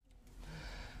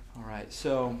All right,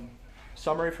 so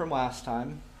summary from last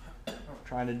time.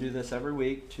 Trying to do this every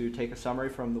week to take a summary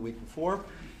from the week before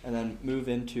and then move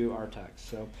into our text.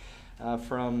 So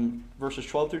from verses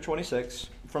 12 through 26,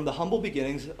 from the humble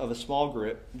beginnings of a small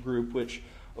group which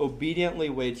obediently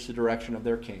waits the direction of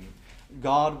their king,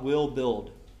 God will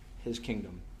build his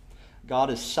kingdom. God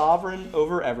is sovereign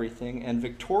over everything and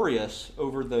victorious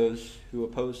over those who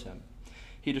oppose him.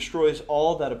 He destroys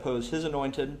all that oppose his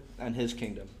anointed and his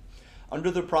kingdom. Under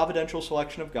the providential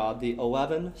selection of God, the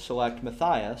 11 select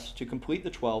Matthias to complete the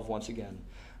 12 once again.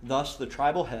 Thus, the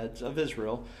tribal heads of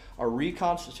Israel are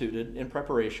reconstituted in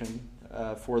preparation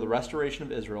for the restoration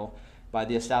of Israel by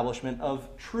the establishment of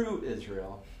true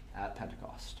Israel at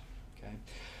Pentecost. Okay?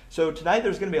 So tonight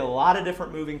there's going to be a lot of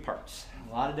different moving parts.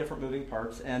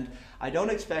 And I don't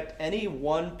expect any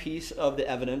one piece of the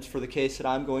evidence for the case that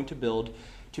I'm going to build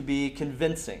to be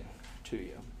convincing to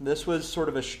you. This was sort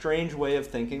of a strange way of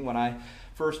thinking when I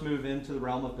first moved into the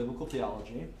realm of biblical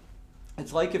theology.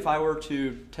 It's like if I were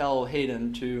to tell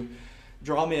Hayden to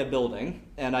draw me a building,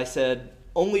 and I said,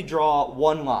 only draw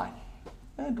one line.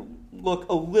 It'd look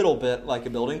a little bit like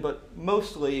a building, but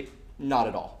mostly not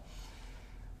at all.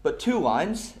 But 2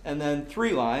 lines, and then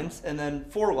 3 lines, and then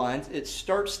 4 lines, it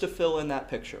starts to fill in that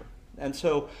picture. And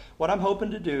so what I'm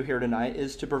hoping to do here tonight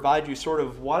is to provide you sort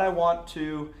of what I want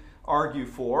to argue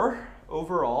for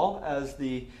overall as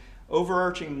the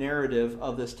overarching narrative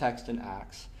of this text in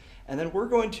Acts. And then we're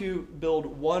going to build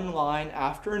one line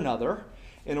after another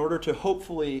in order to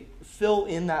hopefully fill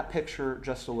in that picture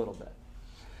just a little bit.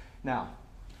 Now,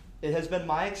 it has been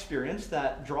my experience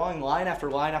that drawing line after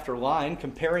line after line,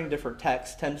 comparing different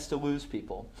texts, tends to lose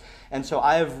people. And so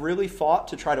I have really fought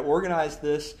to try to organize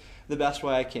this the best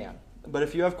way I can. But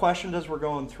if you have questions as we're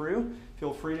going through,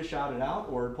 feel free to shout it out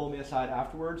or pull me aside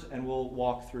afterwards, and we'll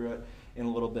walk through it in a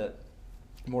little bit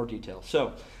more detail.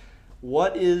 So,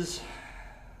 what is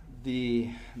the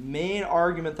main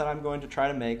argument that I'm going to try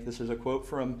to make? This is a quote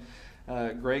from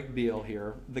Greg Beale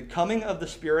here. The coming of the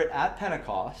Spirit at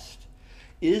Pentecost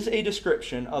is a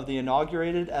description of the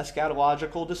inaugurated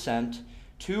eschatological descent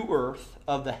to earth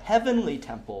of the heavenly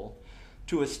temple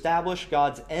to establish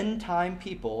God's end-time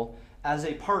people as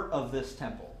a part of this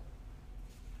temple.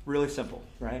 Really simple,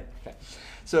 right? Okay.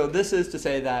 So this is to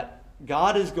say that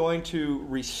God is going to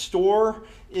restore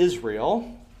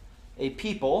Israel, a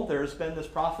people. There's been this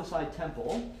prophesied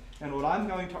temple. And what I'm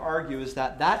going to argue is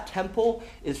that that temple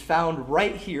is found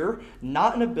right here,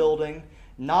 not in a building,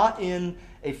 not in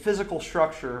a physical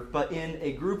structure, but in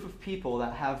a group of people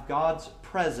that have God's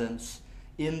presence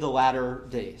in the latter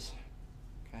days.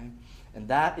 Okay? And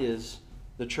that is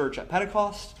the church at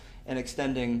Pentecost and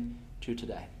extending to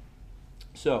today.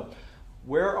 So,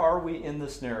 where are we in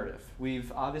this narrative?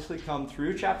 We've obviously come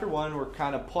through chapter 1. We're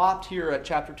kind of plopped here at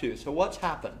chapter 2. So what's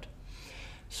happened?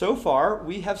 So far,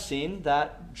 we have seen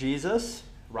that Jesus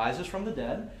rises from the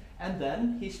dead, and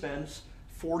then he spends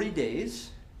 40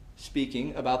 days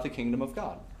speaking about the kingdom of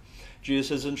God.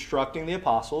 Jesus is instructing the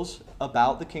apostles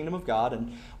about the kingdom of God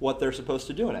and what they're supposed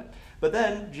to do in it. But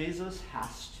then Jesus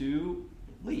has to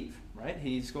leave, right?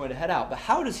 He's going to head out. But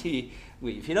how does he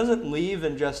leave? He doesn't leave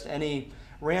in just any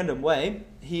random way.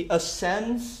 He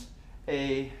ascends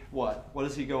a what? What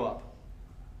does he go up?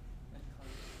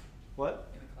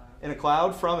 What? In a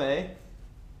cloud from a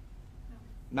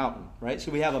mountain, right?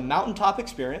 So we have a mountaintop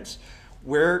experience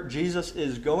where Jesus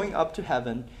is going up to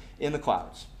heaven in the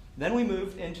clouds. Then we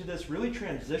move into this really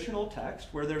transitional text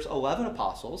where there's 11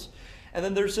 apostles, and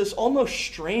then there's this almost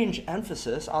strange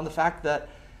emphasis on the fact that,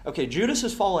 okay, Judas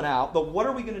has fallen out, but what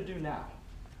are we going to do now?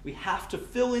 We have to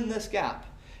fill in this gap.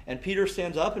 And Peter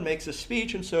stands up and makes a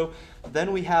speech, and so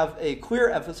then we have a clear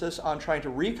emphasis on trying to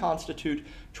reconstitute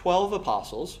 12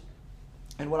 apostles.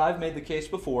 And what I've made the case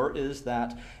before is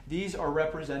that these are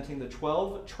representing the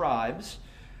 12 tribes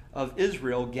of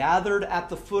Israel gathered at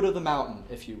the foot of the mountain,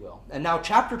 if you will. And now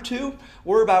chapter 2,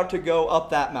 we're about to go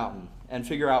up that mountain and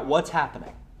figure out what's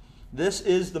happening. This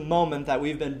is the moment that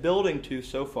we've been building to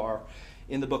so far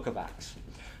in the book of Acts.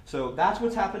 So that's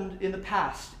what's happened in the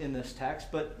past in this text.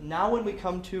 But now when we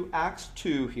come to Acts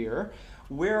 2 here,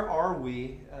 where are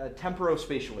we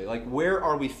temporospatially? Like, where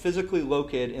are we physically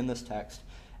located in this text?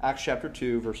 Acts chapter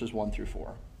 2, verses 1 through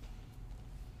 4.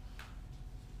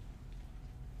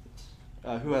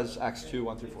 Who has Acts 2,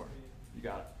 1 through 4? You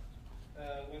got it.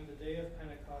 When the day of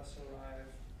Pentecost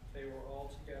arrived, they were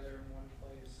all together in one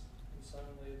place, and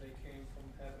suddenly there came from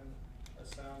heaven a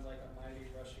sound like a mighty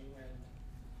rushing wind,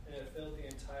 and it filled the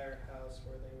entire house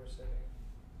where they were sitting.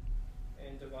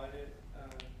 And divided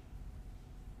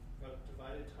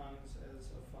tongues as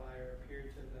of fire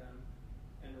appeared to them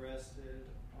and rested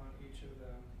on each of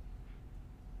them.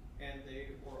 And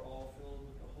they were all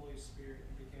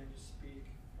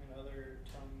other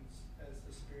tongues as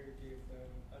the Spirit gave them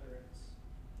utterance.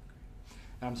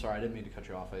 I'm sorry, I didn't mean to cut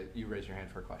you off. You raised your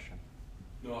hand for a question.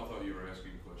 No, I thought you were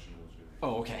asking a question.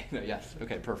 Oh, okay. Yes.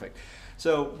 Okay, perfect.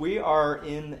 So we are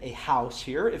in a house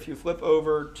here. If you flip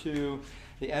over to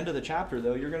the end of the chapter,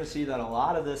 though, you're going to see that a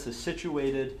lot of this is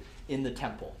situated in the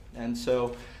temple. And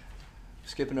so,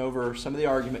 skipping over some of the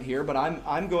argument here, but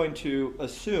I'm going to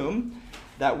assume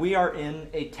that we are in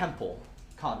a temple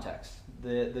context.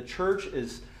 The church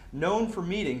is known for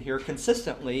meeting here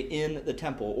consistently in the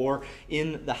temple or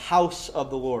in the house of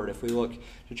the Lord, if we look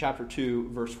to chapter 2,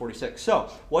 verse 46.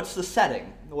 So, what's the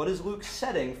setting? What is Luke's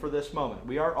setting for this moment?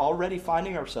 We are already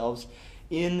finding ourselves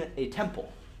in a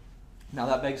temple. Now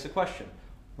that begs the question,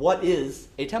 what is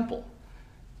a temple?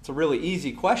 It's a really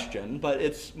easy question, but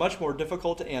it's much more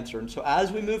difficult to answer. And so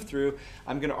as we move through,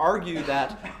 I'm going to argue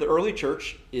that the early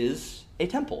church is a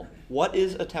temple. What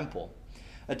is a temple?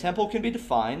 A temple can be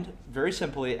defined very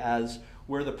simply as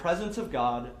where the presence of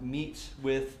God meets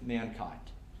with mankind.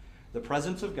 The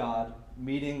presence of God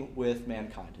meeting with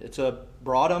mankind. It's a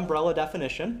broad umbrella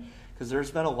definition because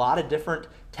there's been a lot of different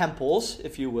temples,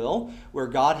 if you will, where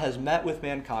God has met with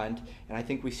mankind. And I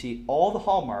think we see all the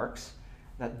hallmarks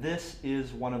that this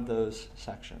is one of those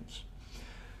sections.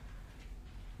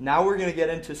 Now we're going to get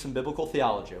into some biblical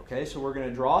theology, okay? So we're going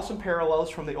to draw some parallels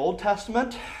from the Old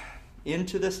Testament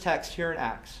into this text here in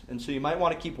Acts. And so you might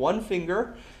want to keep one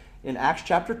finger in Acts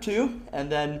chapter 2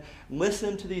 and then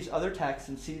listen to these other texts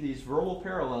and see these verbal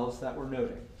parallels that we're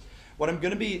noting. What I'm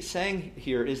going to be saying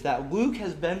here is that Luke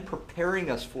has been preparing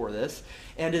us for this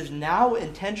and is now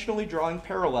intentionally drawing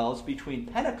parallels between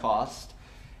Pentecost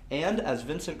and, as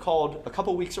Vincent called a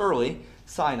couple weeks early,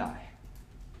 Sinai.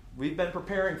 We've been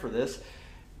preparing for this.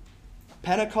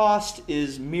 Pentecost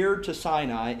is mirrored to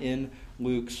Sinai in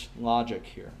Luke's logic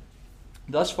here.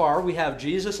 Thus far, we have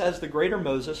Jesus as the greater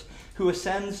Moses who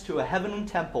ascends to a heavenly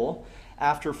temple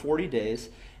after 40 days.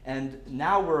 And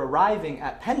now we're arriving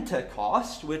at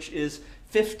Pentecost, which is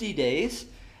 50 days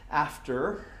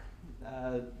after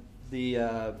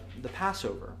the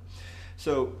Passover.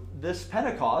 So this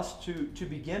Pentecost, to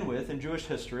begin with in Jewish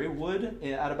history, would,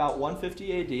 at about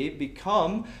 150 AD,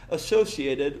 become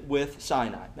associated with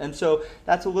Sinai. And so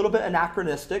that's a little bit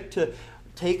anachronistic to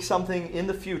take something in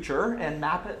the future and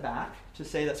map it back to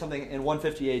say that something in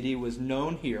 150 AD was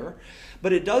known here.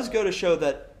 But it does go to show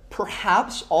that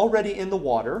perhaps already in the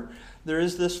water, there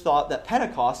is this thought that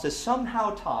Pentecost is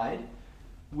somehow tied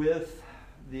with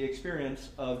the experience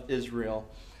of Israel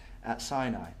at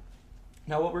Sinai.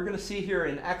 Now, what we're going to see here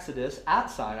in Exodus at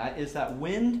Sinai is that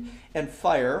wind and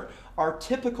fire are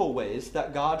typical ways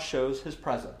that God shows his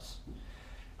presence.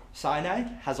 Sinai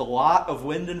has a lot of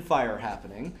wind and fire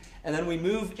happening, and then we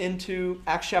move into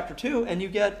Acts chapter 2, and you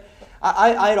get,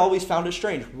 I had always found it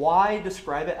strange. Why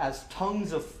describe it as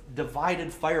tongues of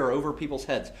divided fire over people's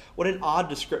heads? What an odd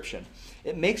description.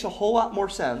 It makes a whole lot more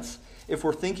sense if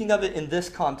we're thinking of it in this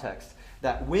context,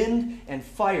 that wind and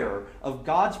fire of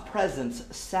God's presence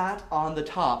sat on the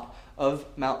top of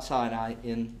Mount Sinai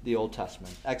in the Old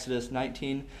Testament. Exodus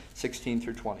 19, 16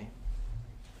 through 20.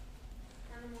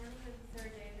 On the morning of the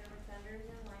third day there were thunders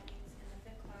and lightnings and a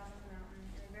thick cloud on the mountain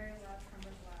and a very loud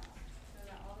trumpet blast, so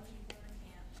that all the people in the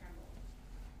camp trembled.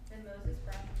 Then Moses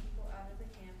brought the people out of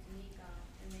the camp to meet God,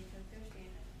 and they took their stand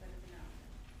at the foot of the mountain.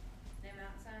 Now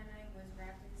Mount Sinai was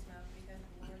wrapped in smoke because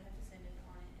the Lord had descended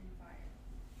on it in fire.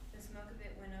 The smoke of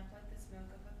it went up like the smoke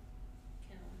of a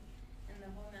kiln, and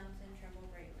the whole mountain trembled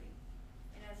greatly.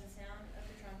 And as the sound of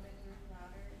the trumpet grew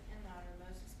louder and louder,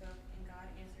 Moses spoke, and God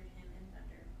answered him in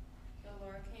thunder. The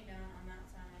Lord came down on Mount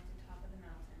Sinai to the top of the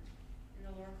mountain, and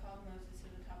the Lord called Moses to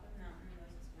the top of the mountain, and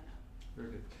Moses went up.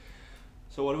 Very good.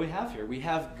 So what do we have here? We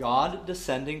have God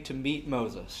descending to meet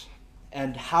Moses.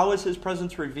 And how is his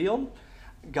presence revealed?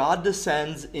 God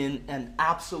descends in an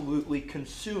absolutely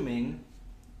consuming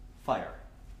fire.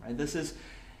 Right? This is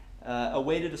a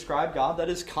way to describe God that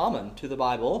is common to the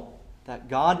Bible, that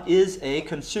God is a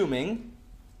consuming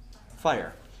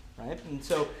fire. Right? And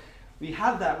so we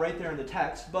have that right there in the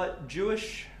text, but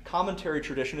Jewish commentary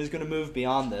tradition is going to move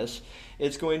beyond this.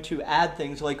 It's going to add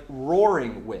things like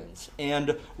roaring winds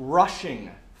and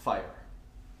rushing fire,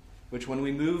 which when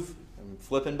we move,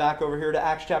 flipping back over here to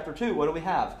Acts chapter 2, what do we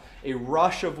have? A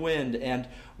rush of wind and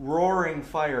roaring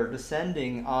fire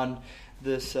descending on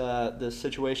this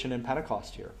situation in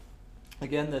Pentecost here.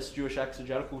 Again, this Jewish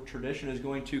exegetical tradition is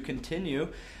going to continue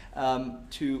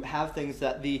to have things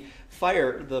that the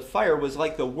fire was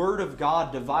like the Word of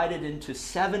God divided into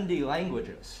 70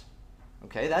 languages.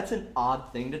 Okay, that's an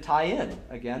odd thing to tie in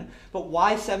again. But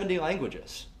why 70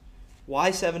 languages?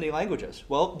 Why 70 languages?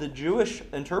 Well, the Jewish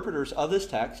interpreters of this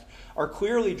text are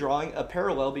clearly drawing a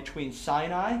parallel between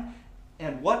Sinai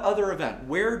and what other event?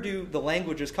 Where do the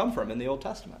languages come from in the Old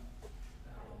Testament?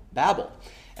 Babel.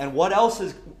 And what else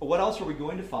are we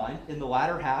going to find in the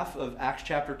latter half of Acts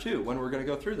chapter 2 when we're going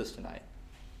to go through this tonight?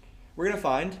 We're going to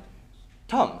find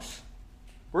tongues.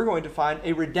 We're going to find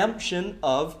a redemption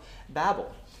of Babel.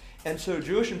 And so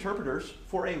Jewish interpreters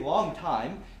for a long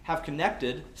time have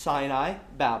connected Sinai,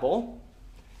 Babel.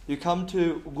 You come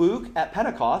to Luke at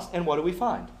Pentecost, and what do we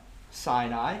find?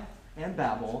 Sinai and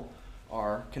Babel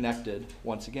are connected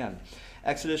once again.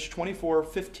 Exodus 24,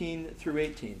 15 through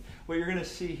 18. What you're going to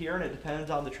see here, and it depends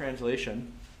on the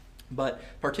translation, but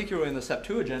particularly in the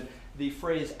Septuagint, the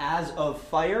phrase as of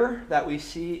fire that we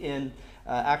see in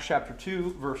Acts chapter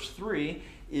 2, verse 3,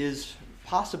 is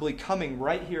possibly coming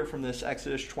right here from this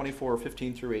Exodus 24,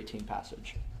 15 through 18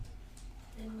 passage.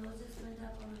 And Moses went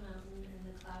up on the mountain, and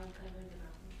the cloud covered the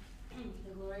mountain.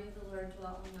 The glory of the Lord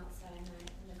dwelt on Mount Sinai,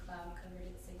 and the cloud covered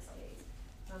it 6 days.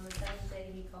 On the seventh day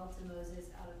he called to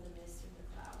Moses out of the midst of the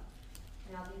cloud.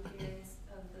 Now the appearance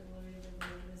of the glory of the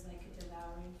Lord was like a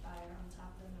devouring fire on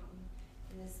top of the mountain,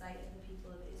 in the sight of the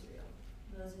people of Israel.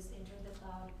 Moses entered the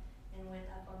cloud and went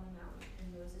up on the mountain,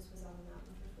 and Moses was on the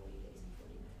mountain for 40 days and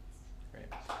 40 nights. Great.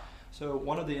 So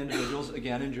one of the individuals,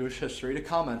 again in Jewish history, to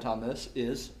comment on this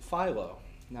is Philo.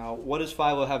 Now, what does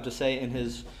Philo have to say in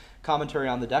his commentary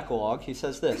on the Decalogue? He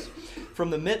says this: from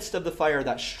the midst of the fire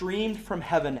that streamed from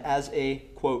heaven as a,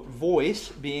 quote, voice,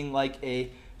 being like a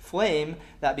flame,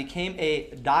 that became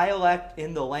a dialect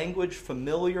in the language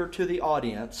familiar to the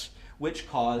audience, which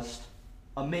caused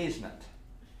amazement.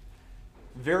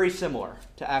 Very similar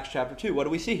to Acts chapter 2. What do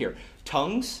we see here?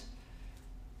 Tongues.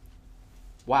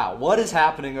 Wow, what is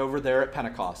happening over there at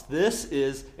Pentecost? This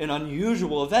is an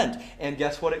unusual event. And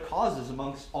guess what it causes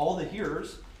amongst all the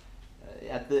hearers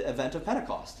at the event of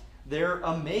Pentecost? They're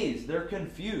amazed. They're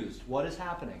confused. What is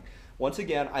happening? Once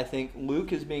again, I think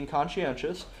Luke is being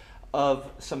conscientious of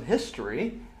some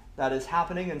history that is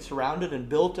happening and surrounded and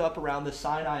built up around the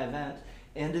Sinai event,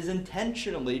 and is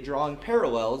intentionally drawing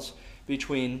parallels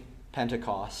between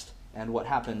Pentecost and what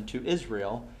happened to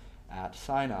Israel at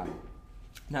Sinai.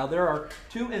 Now, there are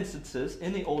two instances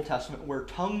in the Old Testament where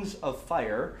tongues of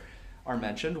fire are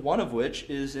mentioned, one of which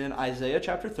is in Isaiah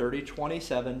chapter 30,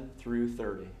 27 through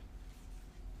 30.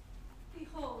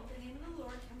 Behold, the name of the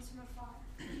Lord comes from afar,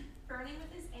 burning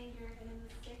with his anger and in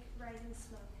the thick rising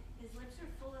smoke. His lips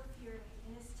are full of fury,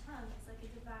 and his tongue is like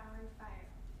a devouring fire.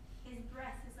 His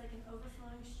breath is like an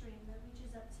overflowing stream that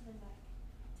reaches up to the neck,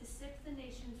 to sip the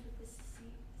nations with the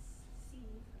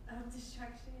sieve of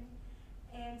destruction,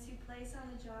 and to place on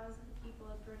the jaws of the people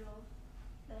a bridle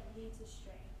that leads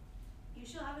astray. You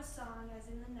shall have a song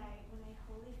as in the night when a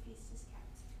holy feast is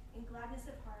kept, in gladness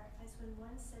of heart as when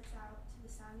one sets out to the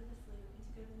sound of the flute and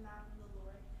to go to the mountain of the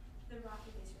Lord, the rock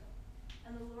of Israel.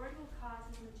 And the Lord will cause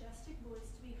his majestic voice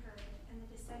to be heard, and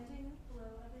the descending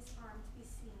blow of his arm to be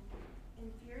seen, in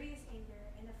furious anger,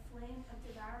 and a flame of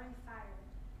devouring fire,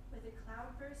 with a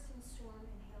cloudburst and storm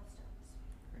and hailstones.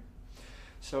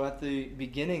 So at the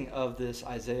beginning of this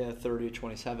Isaiah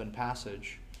 30:27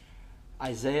 passage,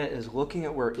 Isaiah is looking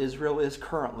at where Israel is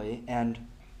currently and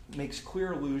makes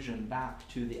clear allusion back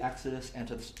to the Exodus and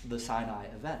to the Sinai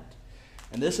event.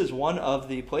 And this is one of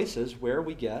the places where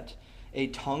we get a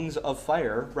tongues of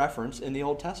fire reference in the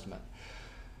Old Testament.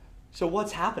 So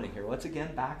what's happening here? Let's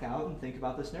again back out and think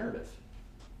about this narrative.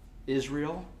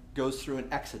 Israel goes through an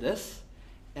exodus,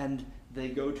 and they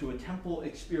go to a temple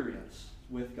experience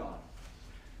with God.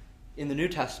 In the New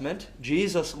Testament,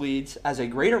 Jesus leads, as a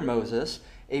greater Moses,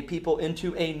 a people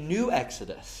into a new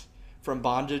exodus from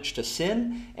bondage to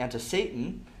sin and to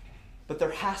Satan, but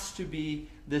there has to be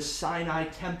this Sinai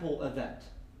temple event.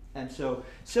 And so,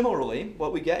 similarly,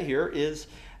 what we get here is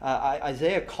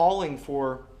Isaiah calling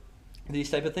for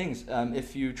these type of things.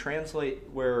 If you translate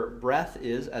where breath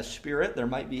is as spirit, there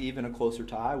might be even a closer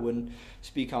tie. I wouldn't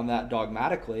speak on that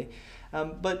dogmatically.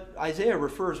 But Isaiah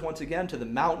refers once again to the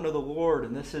mountain of the Lord,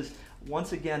 and this is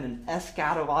once again an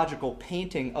eschatological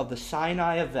painting of the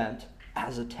Sinai event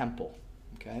as a temple.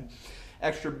 Okay,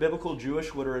 extra biblical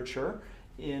Jewish literature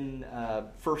in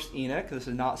First Enoch. This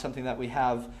is not something that we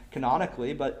have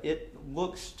canonically, but it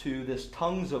looks to this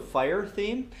tongues of fire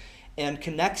theme and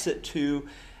connects it to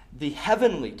the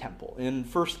heavenly temple. In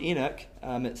First Enoch,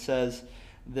 it says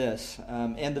this,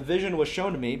 and the vision was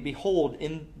shown to me. Behold,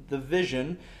 in the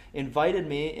vision invited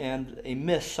me, and a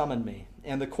mist summoned me.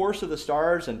 And the course of the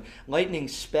stars and lightning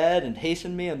sped and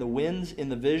hastened me, and the winds in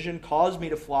the vision caused me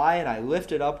to fly, and I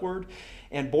lifted upward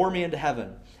and bore me into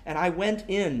heaven. And I went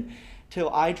in till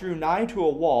I drew nigh to a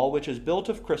wall which is built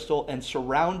of crystal and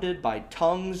surrounded by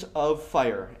tongues of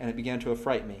fire, and it began to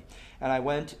affright me. And I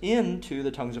went into the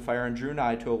tongues of fire and drew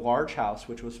nigh to a large house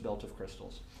which was built of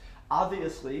crystals.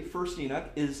 Obviously, First Enoch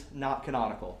is not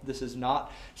canonical. This is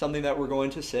not something that we're going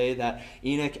to say that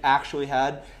Enoch actually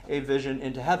had a vision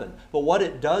into heaven. But what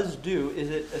it does do is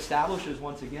it establishes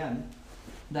once again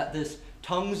that this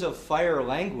tongues of fire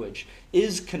language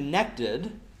is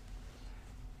connected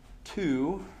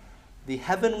to the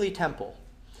heavenly temple.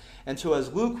 And so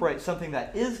as Luke writes something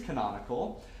that is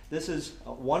canonical, this is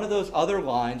one of those other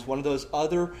lines, one of those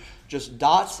other just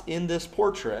dots in this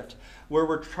portrait where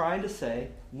we're trying to say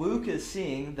Luke is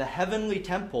seeing the heavenly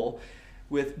temple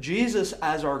with Jesus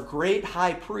as our great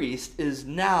high priest is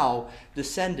now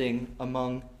descending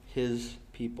among his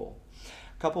people.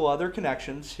 A couple other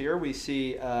connections here we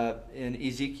see in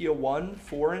Ezekiel 1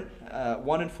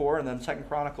 and 4, and then 2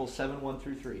 Chronicles 7, 1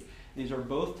 through 3. These are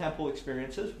both temple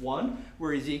experiences. One,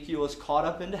 where Ezekiel is caught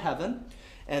up into heaven,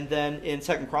 and then in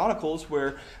 2 Chronicles,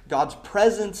 where God's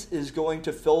presence is going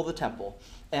to fill the temple.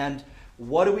 And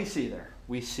what do we see there?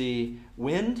 We see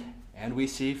wind and we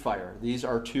see fire. These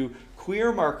are two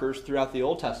clear markers throughout the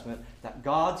Old Testament that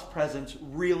God's presence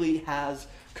really has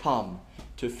come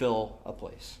to fill a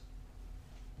place.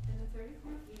 In the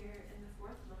 34th year, in the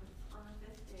 4th month, on the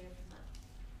 5th day of the month,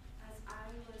 as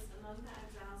I was among the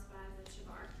exiles by the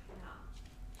Chebar Canal,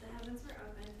 the heavens were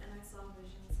opened, and I saw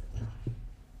visions of God.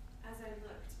 As I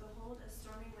looked, behold, a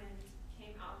stormy wind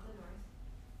came out of the north,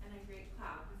 and a great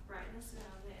cloud with brightness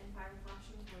around it, and fire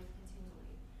flashing forth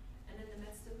continually. And in the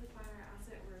midst of the fire, as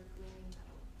it were, gleaming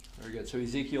metal. Very good. So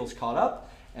Ezekiel's caught up,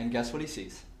 and guess what he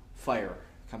sees? Fire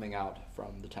coming out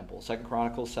from the temple. 2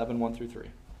 Chronicles 7, 1 through 3.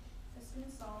 As soon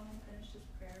as Solomon finished his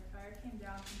prayer, fire came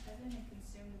down from heaven and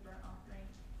consumed the burnt offering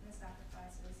and the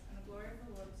sacrifices, and the glory of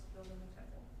the Lord was filled in the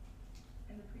temple.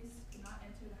 And the priests could not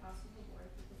enter the house of the Lord,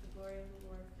 because the glory of the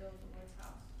Lord filled the Lord's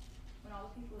house. When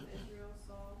all the people of Israel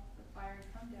saw the fire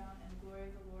come down and the glory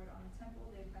of the Lord on the temple,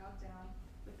 they bowed down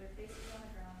with their faces on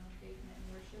the ground on the pavement and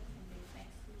worshipped and gave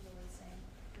thanks to the Lord, saying,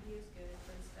 For he is good,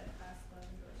 for his steadfast love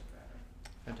endures forever.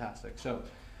 Fantastic. So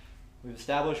we've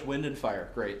established wind and fire.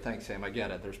 Great. Thanks, Sam. I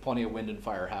get it. There's plenty of wind and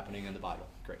fire happening in the Bible.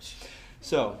 Great.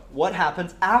 So what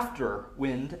happens after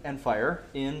wind and fire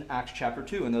in Acts chapter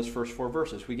 2 in those first 4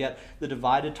 verses? We get the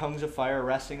divided tongues of fire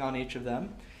resting on each of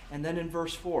them. And then in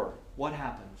verse 4, what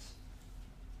happens?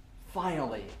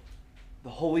 Finally, the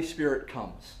Holy Spirit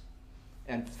comes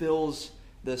and fills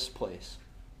this place.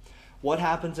 What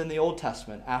happens in the Old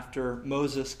Testament after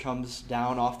Moses comes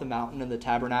down off the mountain and the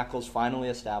tabernacle is finally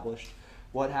established?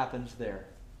 What happens there?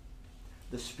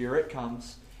 The Spirit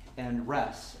comes and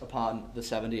rests upon the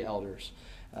 70 elders.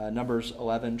 Numbers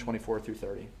 11, 24 through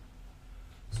 30.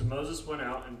 So Moses went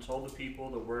out and told the people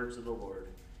the words of the Lord,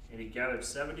 and he gathered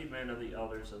 70 men of the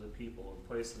elders of the people and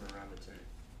placed them around the tent.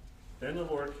 Then the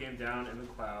Lord came down in the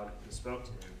cloud and spoke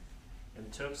to him,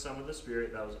 and took some of the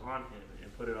Spirit that was on him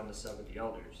and put it on the 70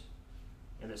 elders.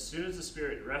 And as soon as the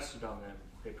Spirit rested on them,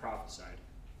 they prophesied,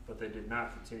 but they did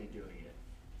not continue doing it.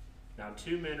 Now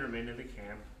 2 men remained in the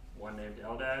camp, one named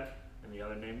Eldad and the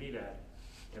other named Medad,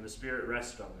 and the Spirit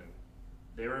rested on them.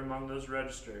 They were among those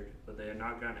registered, but they had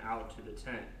not gone out to the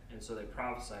tent, and so they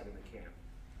prophesied in the camp.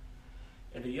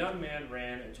 And a young man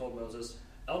ran and told Moses,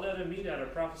 Eldad and Medad are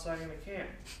prophesying in the camp.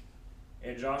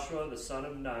 And Joshua, the son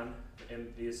of Nun,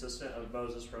 and the assistant of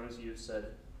Moses from his youth, said,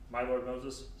 My lord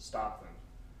Moses, stop them.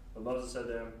 But Moses said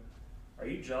to him, Are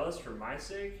you jealous for my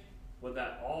sake? Would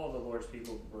that all of the Lord's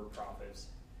people were prophets,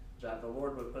 that the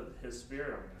Lord would put his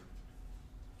Spirit on them.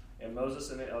 And Moses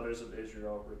and the elders of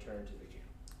Israel returned to the camp.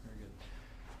 Very good.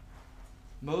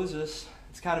 Moses,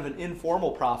 it's kind of an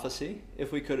informal prophecy,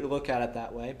 if we could look at it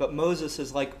that way. But Moses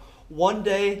is like, one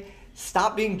day,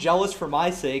 stop being jealous for my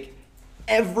sake.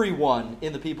 Everyone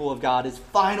in the people of God is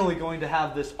finally going to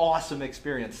have this awesome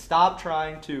experience. Stop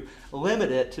trying to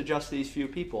limit it to just these few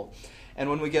people. And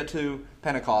when we get to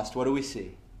Pentecost, what do we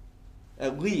see?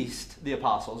 At least the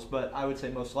apostles, but I would say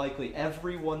most likely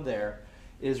everyone there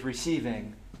is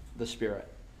receiving the Spirit.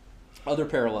 Other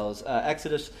parallels,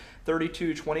 Exodus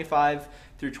 32, 25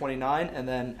 through 29, and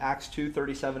then Acts 2,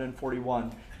 37 and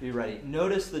 41. Be ready.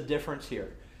 Notice the difference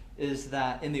here is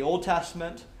that in the Old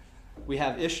Testament, we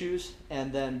have issues,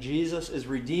 and then Jesus is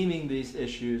redeeming these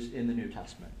issues in the New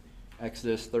Testament.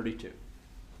 Exodus 32.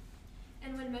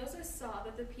 And when Moses saw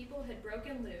that the people had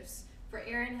broken loose, for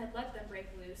Aaron had let them break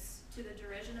loose, to the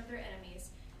derision of their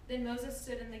enemies, then Moses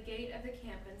stood in the gate of the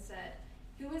camp and said,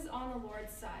 Who is on the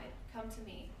Lord's side? Come to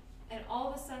me. And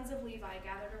all the sons of Levi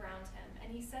gathered around him,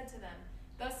 and he said to them,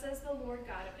 Thus says the Lord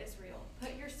God of Israel,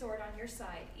 Put your sword on your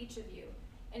side, each of you.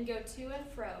 and go to and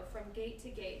fro from gate to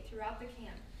gate throughout the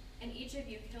camp, and each of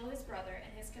you kill his brother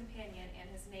and his companion and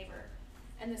his neighbor.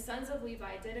 And the sons of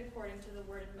Levi did according to the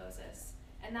word of Moses.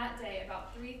 And that day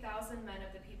about 3,000 men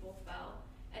of the people fell.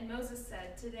 And Moses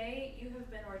said, Today you have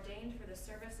been ordained for the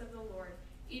service of the Lord,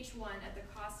 each one at the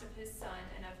cost of his son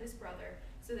and of his brother,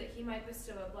 so that he might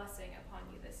bestow a blessing upon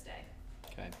you this day.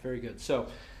 Okay, very good. So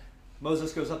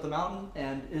Moses goes up the mountain,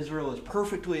 and Israel is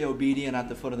perfectly obedient at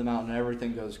the foot of the mountain, and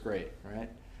everything goes great, right?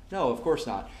 No, of course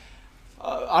not.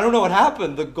 I don't know what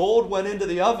happened. The gold went into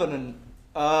the oven, and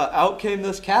out came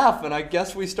this calf, and I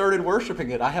guess we started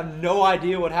worshiping it. I have no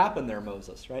idea what happened there,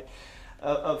 Moses, right?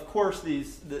 Of course,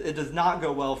 it does not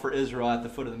go well for Israel at the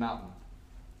foot of the mountain.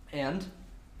 And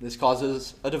this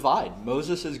causes a divide.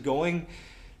 Moses is going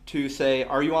to say,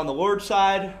 are you on the Lord's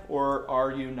side or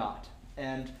are you not?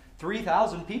 And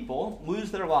 3,000 people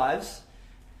lose their lives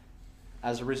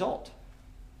as a result.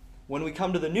 When we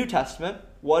come to the New Testament,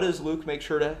 what does Luke make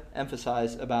sure to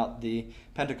emphasize about the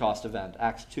Pentecost event?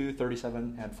 Acts 2,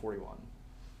 37 and 41.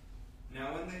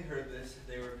 Now when they heard this,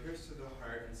 they were pierced to the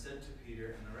heart and said to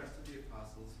Peter and the rest of the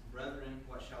apostles, Brethren,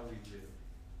 what shall we do?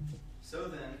 So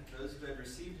then, those who had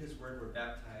received his word were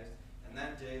baptized, and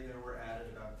that day there were added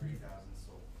about 3,000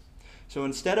 souls. So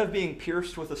instead of being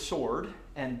pierced with a sword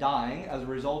and dying as a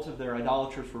result of their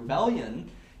idolatrous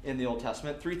rebellion in the Old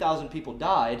Testament, 3,000 people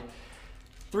died.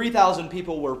 3,000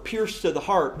 people were pierced to the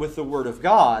heart with the word of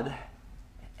God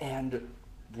and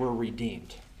were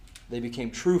redeemed. They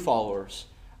became true followers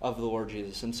of the Lord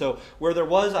Jesus. And so where there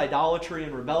was idolatry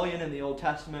and rebellion in the Old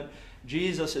Testament,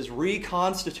 Jesus is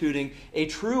reconstituting a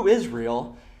true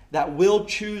Israel that will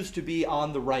choose to be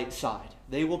on the right side.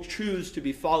 They will choose to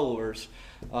be followers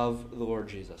of the Lord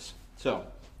Jesus. So,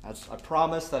 I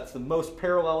promise that's the most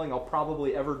paralleling I'll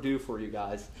probably ever do for you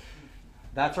guys.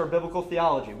 That's our biblical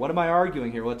theology. What am I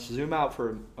arguing here? Let's zoom out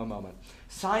for a moment.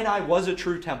 Sinai was a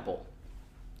true temple,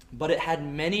 but it had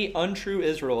many untrue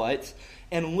Israelites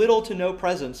and little to no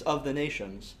presence of the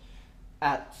nations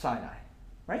at Sinai.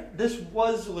 Right? This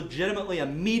was legitimately a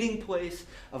meeting place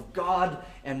of God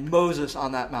and Moses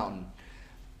on that mountain.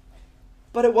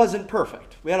 But it wasn't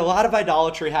perfect. We had a lot of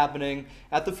idolatry happening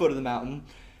at the foot of the mountain.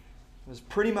 It was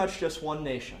pretty much just one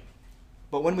nation.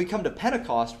 But when we come to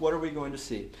Pentecost, what are we going to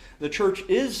see? The church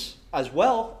is, as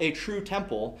well, a true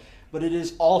temple, but it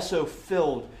is also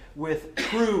filled with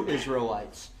true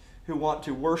Israelites who want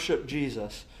to worship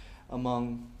Jesus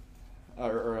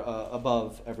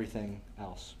above everything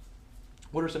else.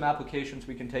 What are some applications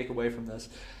we can take away from this?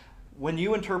 When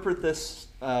you interpret this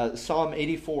Psalm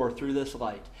 84 through this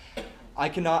light, I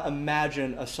cannot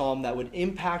imagine a psalm that would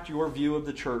impact your view of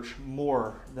the church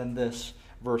more than this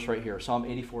verse right here, Psalm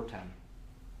 84:10.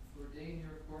 Ordain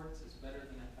your courts is better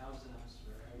than 1,000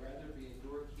 elsewhere. I'd rather be a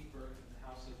doorkeeper in the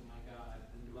house of my God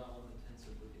than dwell in the tents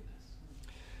of wickedness.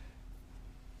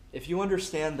 If you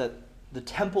understand that the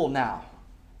temple now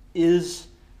is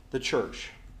the church,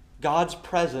 God's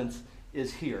presence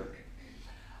is here,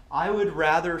 I would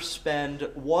rather spend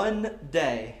one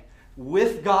day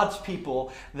with God's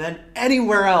people than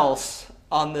anywhere else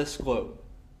on this globe.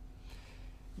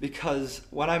 Because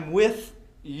when I'm with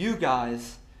you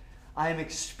guys, I am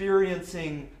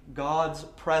experiencing God's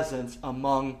presence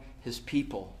among his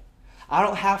people. I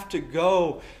don't have to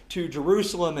go to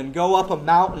Jerusalem and go up a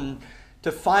mountain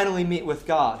to finally meet with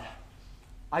God.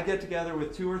 I get together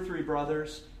with 2 or 3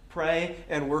 brothers, pray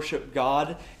and worship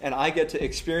God, and I get to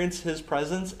experience his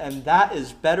presence, and that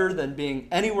is better than being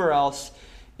anywhere else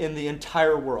in the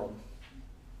entire world.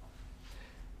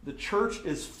 The church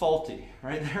is faulty,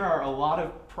 right? There are a lot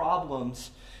of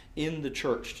problems in the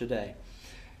church today.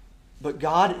 But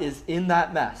God is in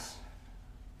that mess.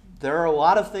 There are a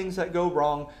lot of things that go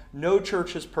wrong. No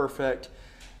church is perfect.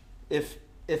 If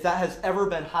that has ever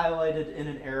been highlighted in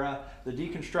an era, the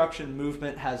deconstruction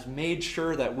movement has made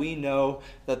sure that we know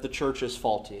that the church is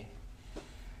faulty.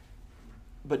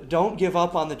 But don't give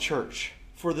up on the church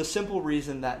for the simple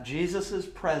reason that Jesus'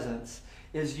 presence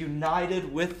is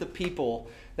united with the people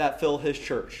that fill his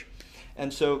church.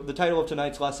 And so the title of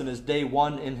tonight's lesson is Day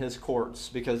 1 in His Courts,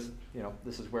 because,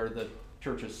 this is where the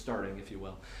church is starting, if you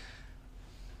will.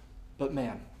 But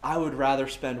man, I would rather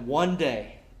spend one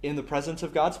day in the presence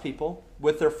of God's people,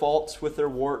 with their faults, with their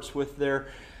warts, with their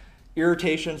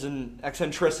irritations and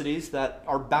eccentricities that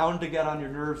are bound to get on your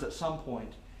nerves at some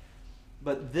point.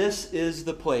 But this is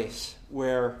the place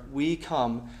where we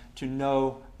come to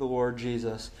know the Lord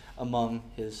Jesus among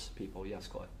his people. Yes,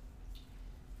 Chloe.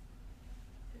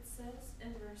 It says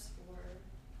in verse 4,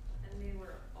 and they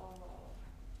were all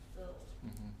filled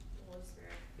with the Holy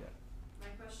Spirit. Yeah. My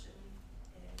question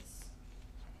is,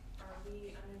 are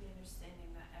we under the understanding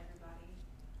that everybody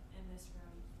in this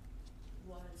room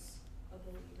was a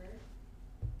believer?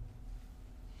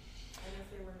 And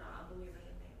if they were not a believer,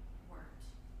 then they weren't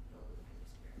filled with the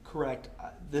Holy Spirit? Correct.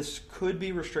 This could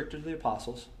be restricted to the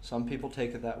apostles. Some people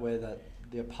take it that way, that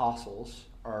the apostles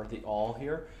are the all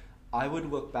here. I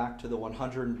would look back to the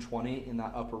 120 in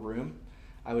that upper room.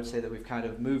 I would say that we've kind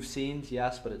of moved scenes,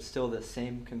 yes, but it's still the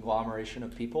same conglomeration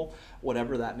of people,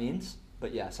 whatever that means.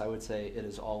 But yes, I would say it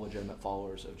is all legitimate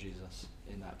followers of Jesus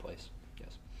in that place.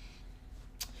 Yes.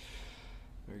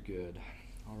 Very good.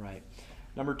 All right.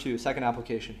 Number 2, second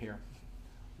application here.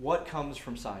 What comes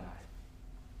from Sinai?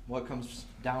 What comes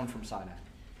down from Sinai?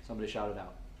 Somebody shout it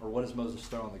out. Or what does Moses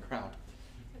throw on the ground?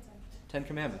 10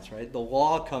 Commandments, right? The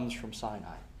law comes from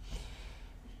Sinai.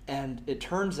 And it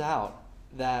turns out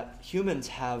that humans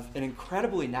have an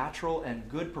incredibly natural and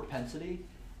good propensity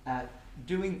at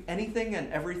doing anything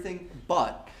and everything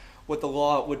but what the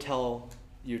law would tell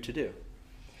you to do.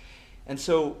 And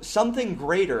so something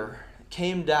greater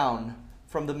came down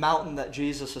from the mountain that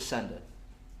Jesus ascended.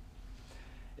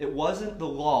 It wasn't the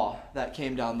law that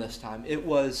came down this time. It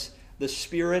was the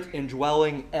Spirit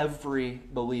indwelling every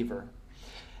believer.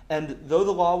 And though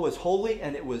the law was holy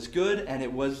and it was good and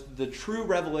it was the true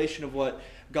revelation of what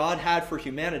God had for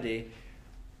humanity,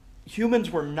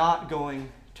 humans were not going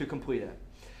to complete it.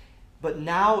 But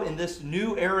now in this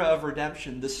new era of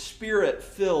redemption, the Spirit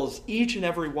fills each and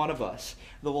every one of us.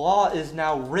 The law is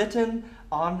now written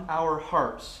on our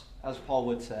hearts, as Paul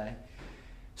would say,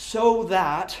 so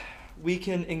that we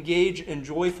can engage in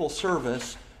joyful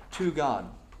service to God.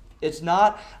 It's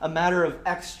not a matter of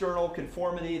external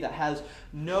conformity that has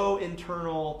no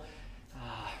internal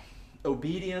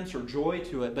obedience or joy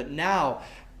to it. But now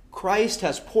Christ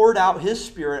has poured out His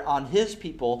Spirit on His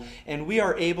people, and we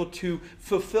are able to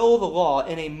fulfill the law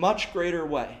in a much greater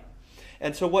way.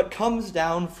 And so what comes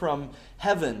down from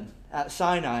heaven at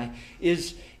Sinai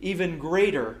is even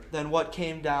greater than what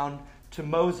came down to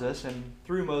Moses and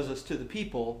through Moses to the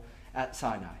people at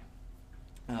Sinai.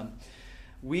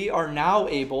 We are now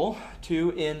able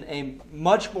to, in a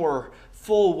much more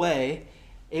full way,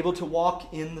 able to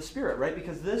walk in the Spirit, right?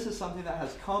 Because this is something that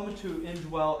has come to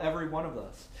indwell every one of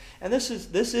us. And this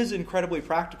is incredibly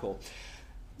practical.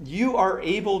 You are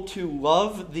able to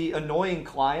love the annoying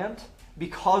client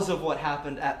because of what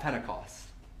happened at Pentecost.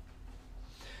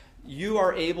 You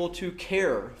are able to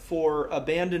care for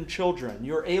abandoned children.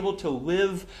 You're able to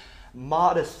live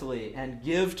modestly and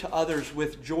give to others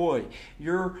with joy.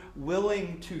 You're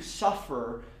willing to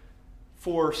suffer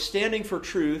for standing for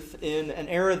truth in an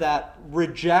era that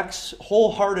rejects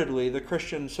wholeheartedly the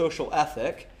Christian social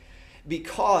ethic,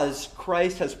 because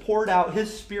Christ has poured out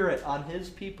His Spirit on His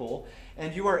people,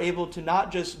 and you are able to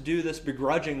not just do this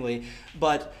begrudgingly,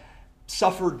 but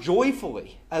suffer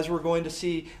joyfully, as we're going to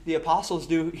see the apostles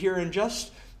do here in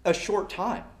just a short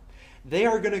time. They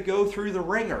are going to go through the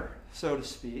ringer, so to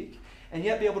speak, and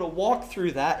yet be able to walk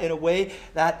through that in a way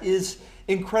that is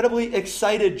incredibly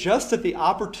excited just at the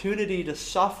opportunity to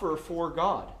suffer for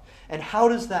God. And how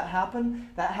does that happen?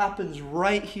 That happens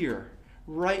right here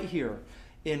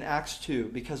in Acts 2,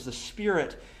 because the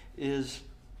Spirit is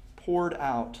poured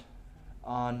out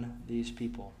on these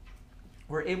people.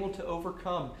 We're able to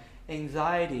overcome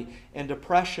anxiety and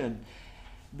depression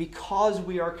because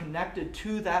we are connected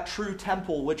to that true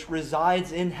temple which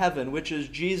resides in heaven, which is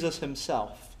Jesus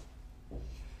Himself.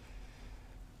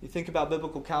 You think about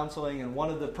biblical counseling, and one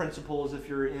of the principles, if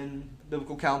you're in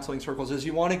biblical counseling circles, is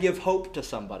you want to give hope to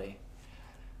somebody.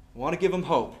 We want to give them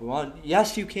hope.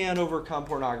 Yes, you can overcome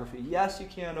pornography. Yes, you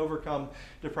can overcome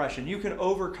depression. You can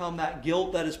overcome that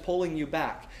guilt that is pulling you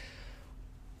back.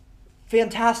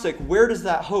 Fantastic. Where does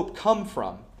that hope come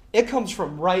from? It comes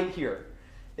from right here.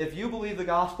 If you believe the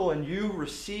gospel and you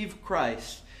receive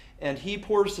Christ and He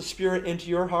pours the Spirit into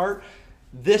your heart,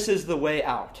 this is the way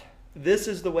out. This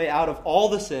is the way out of all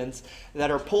the sins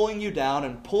that are pulling you down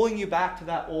and pulling you back to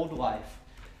that old life.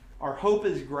 Our hope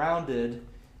is grounded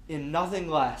in nothing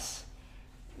less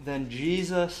than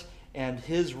Jesus and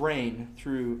His reign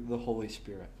through the Holy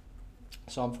Spirit.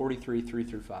 Psalm 43,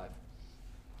 3-5.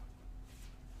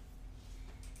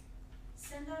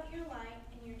 Send out your light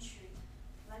and your truth.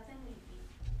 Let them lead me.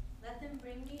 Let them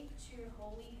bring me to your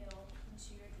holy hill and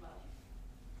to your dwelling.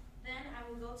 Then I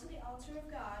will go to the altar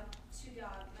of God, to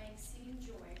God, my exceeding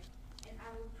joy, and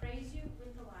I will praise you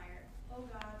with the lyre, O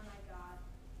God, my God.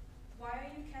 Why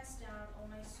are you cast down, O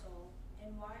my soul,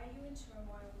 and why are you in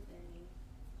turmoil within me?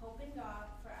 Hope in God,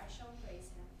 for I shall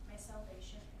praise Him, my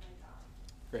salvation and my God.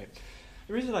 Great.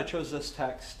 The reason I chose this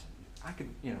text, you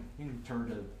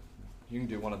can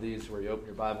do one of these where you open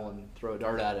your Bible and throw a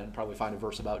dart at it and probably find a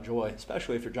verse about joy,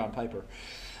 especially if you're John Piper.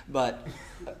 But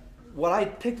what I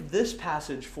picked this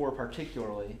passage for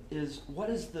particularly is what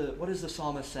is the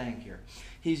psalmist saying here?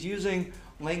 He's using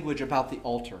language about the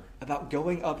altar, about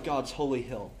going up God's holy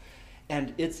hill.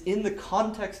 And it's in the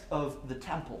context of the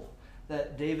temple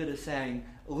that David is saying,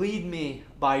 lead me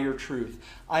by your truth.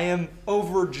 I am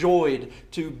overjoyed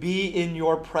to be in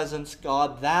your presence,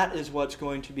 God. That is what's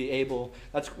going to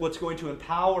that's what's going to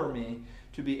empower me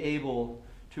to be able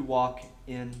to walk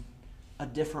in a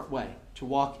different way, to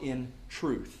walk in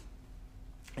truth.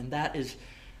 And that is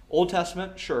Old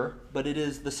Testament, sure, but it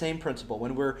is the same principle.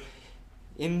 When we're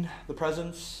in the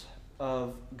presence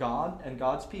of God and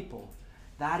God's people,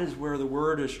 that is where the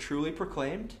word is truly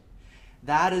proclaimed.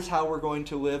 That is how we're going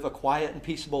to live a quiet and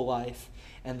peaceable life.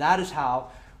 And that is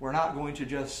how we're not going to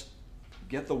just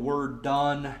get the word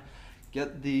done,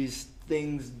 get these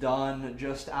things done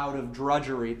just out of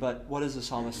drudgery. But what does the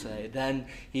psalmist say? Then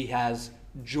he has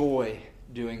joy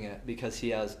doing it because he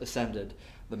has ascended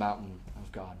the mountain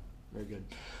of God. Very good.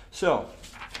 So,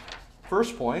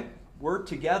 first point, we're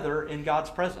together in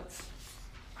God's presence.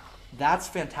 That's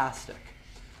fantastic.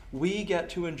 We get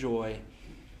to enjoy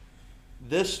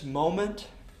this moment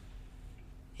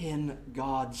in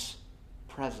God's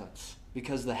presence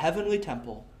because the heavenly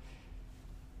temple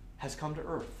has come to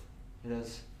earth. It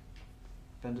has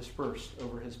been dispersed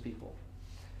over his people.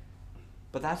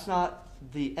 But that's not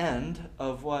the end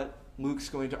of what Luke's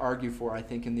going to argue for, I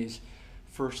think, in these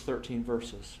first 13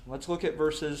 verses. Let's look at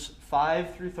verses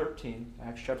 5 through 13,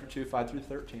 Acts chapter 2, 5 through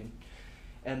 13,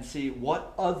 and see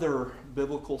what other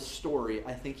biblical story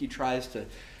I think he tries to...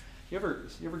 You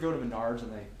ever go to Menards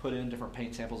and they put in different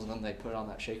paint samples and then they put it on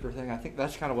that shaker thing? I think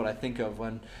that's kind of what I think of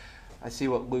when I see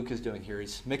what Luke is doing here.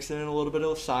 He's mixing in a little bit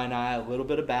of Sinai, a little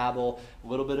bit of Babel, a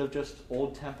little bit of just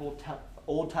Old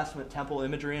Testament temple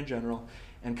imagery in general,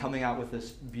 and coming out with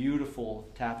this beautiful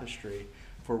tapestry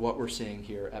for what we're seeing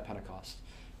here at Pentecost.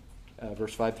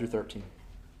 Verse 5 through 13.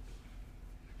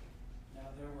 Now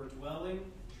there were dwelling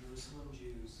in Jerusalem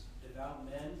Jews, devout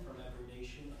men from every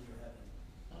nation under heaven.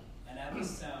 And at this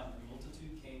sound the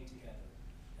multitude came together,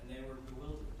 and they were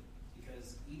bewildered,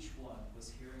 because each one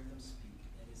was hearing them speak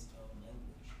in his own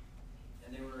language. And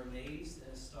they were amazed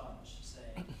and astonished,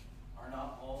 saying, Are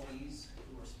not all these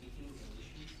who are speaking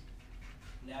Galatians?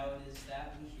 Now it is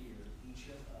that we hear, each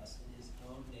of us in his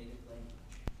own native language.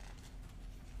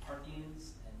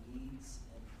 Parthians and Medes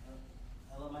and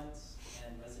Elamites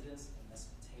and residents in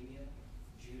Mesopotamia,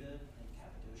 Judah and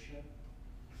Cappadocia,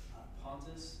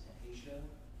 Pontus and Asia,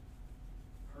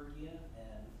 Pergia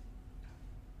and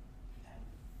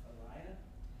Pamphylia,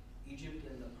 Egypt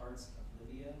and the parts of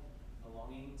Libya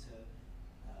belonging to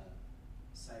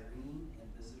Cyrene, and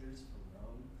visitors from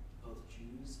Rome, both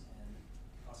Jews and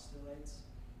proselytes,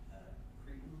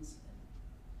 Cretans and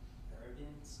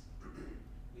Arabians.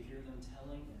 We hear them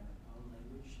telling in our own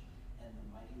language and the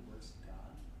mighty works of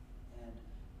God. And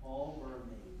all were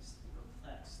amazed and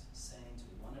perplexed, saying to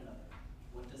one another,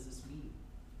 What does this mean?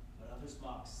 But others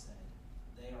mocked, saying,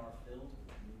 They are filled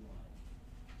with new wine.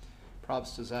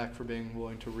 Props to Zach for being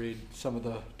willing to read some of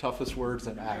the toughest words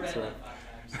in Acts. I read Right?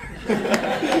 it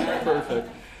 5 times. Perfect.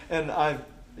 And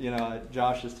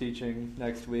Josh is teaching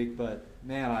next week, but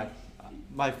man,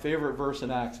 my favorite verse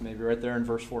in Acts may be right there in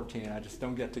verse 14. I just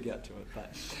don't get to it.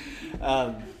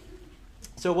 But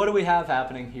so what do we have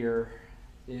happening here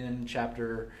in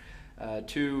chapter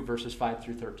 2, verses 5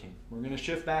 through 13? We're going to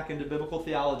shift back into biblical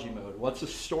theology mode. What's the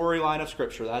storyline of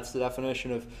Scripture? That's the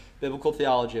definition of biblical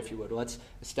theology, if you would. Let's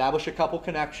establish a couple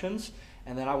connections,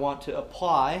 and then I want to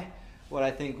apply what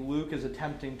I think Luke is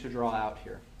attempting to draw out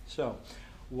here. So,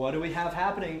 what do we have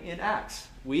happening in Acts?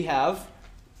 We have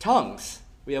tongues.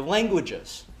 We have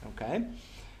languages. Okay?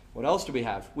 What else do we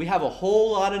have? We have a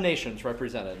whole lot of nations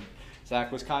represented.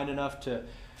 Zach was kind enough to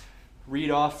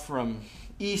read off from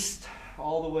east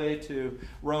all the way to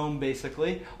Rome,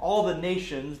 basically. All the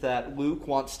nations that Luke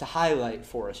wants to highlight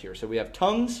for us here. So we have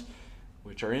tongues,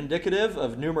 which are indicative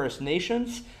of numerous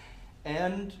nations.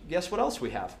 And guess what else we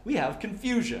have? We have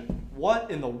confusion.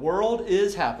 What in the world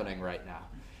is happening right now?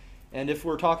 And if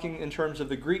we're talking in terms of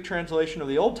the Greek translation of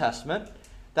the Old Testament,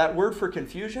 that word for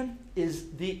confusion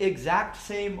is the exact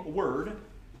same word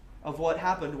of what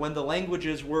happened when the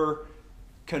languages were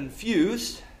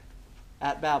confused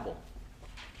at Babel.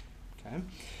 Okay?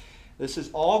 This is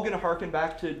all going to harken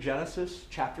back to Genesis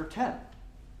chapter 10,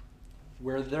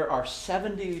 where there are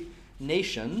 70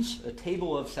 nations, a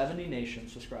table of 70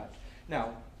 nations described.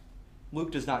 Now,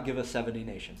 Luke does not give us 70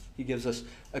 nations. He gives us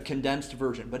a condensed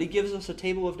version, but he gives us a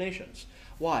table of nations.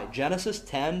 Why? Genesis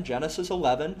 10, Genesis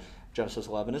 11, Genesis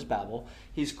 11 is Babel.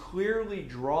 He's clearly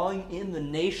drawing in the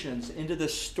nations into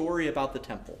this story about the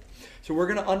temple. So we're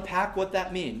going to unpack what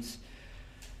that means.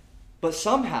 But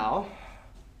somehow,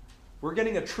 we're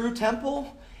getting a true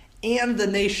temple and the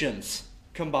nations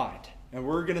combined. And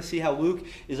we're going to see how Luke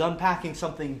is unpacking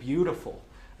something beautiful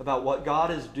about what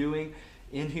God is doing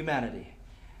in humanity.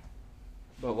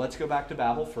 But let's go back to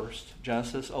Babel first.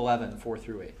 Genesis 11, 4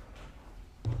 through 8.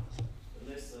 And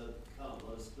they said, "Come,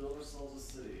 let us build ourselves a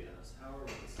city and a tower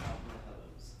with its top in the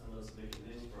heavens, and let us make a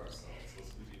name for ourselves,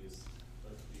 lest we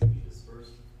be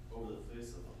dispersed over the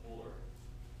face of the whole earth."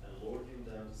 And the Lord came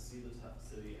down to see the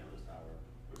city and the tower,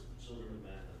 which the children of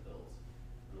man had built.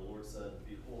 And the Lord said,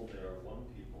 "Behold, they are one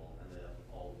people, and they have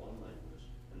all one language,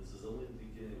 and this is only the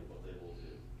beginning of what they will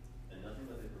do. And nothing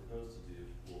that they propose to do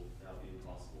will now be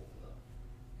impossible for them.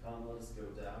 Come, let us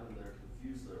go down and there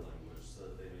confuse their language,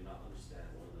 so that they may not understand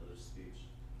one another's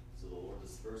speech." So the Lord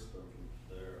dispersed them from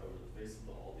there over the face of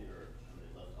all the earth, and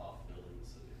they left off building the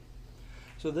city.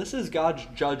 So this is God's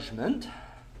judgment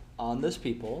on this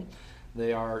people.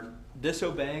 They are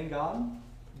disobeying God,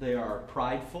 they are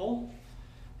prideful,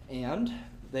 and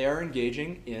they are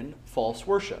engaging in false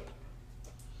worship.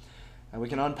 And we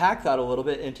can unpack that a little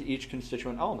bit into each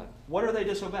constituent element. What are they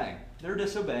disobeying? They're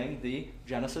disobeying the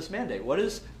Genesis mandate. What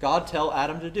does God tell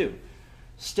Adam to do?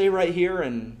 Stay right here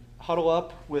and huddle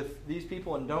up with these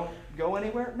people and don't go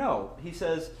anywhere? No. He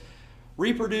says,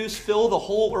 reproduce, fill the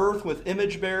whole earth with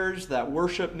image bearers that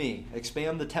worship me.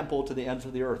 Expand the temple to the ends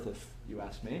of the earth, if you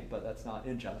ask me, but that's not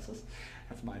in Genesis.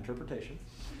 That's my interpretation.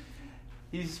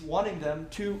 He's wanting them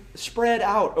to spread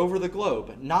out over the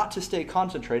globe, not to stay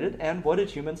concentrated. And what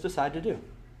did humans decide to do?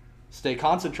 Stay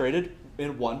concentrated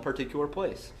in one particular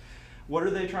place. What are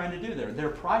they trying to do there? They're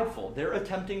prideful. They're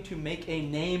attempting to make a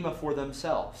name for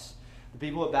themselves. The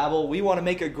people of Babel, we want to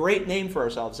make a great name for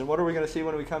ourselves. And what are we going to see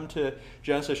when we come to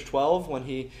Genesis 12? When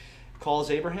he calls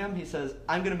Abraham, he says,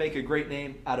 "I'm going to make a great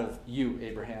name out of you,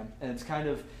 Abraham." And it's kind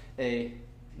of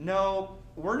no,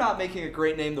 we're not making a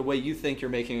great name the way you think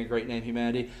you're making a great name,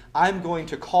 humanity. I'm going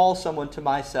to call someone to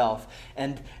myself,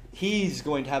 and he's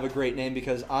going to have a great name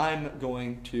because I'm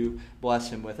going to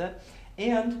bless him with it.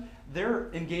 And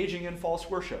they're engaging in false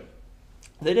worship.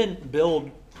 They didn't build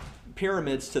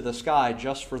pyramids to the sky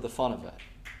just for the fun of it.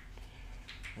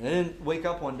 They didn't wake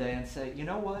up one day and say, you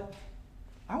know what?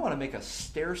 I want to make a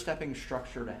stair-stepping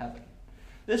structure to heaven.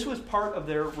 This was part of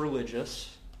their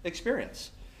religious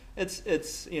experience. It's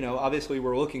obviously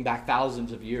we're looking back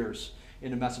thousands of years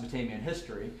into Mesopotamian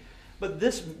history, but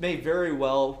this may very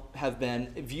well have been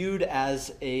viewed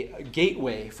as a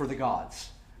gateway for the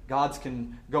gods. Gods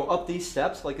can go up these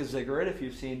steps like a ziggurat. If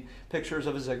you've seen pictures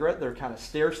of a ziggurat, they're kind of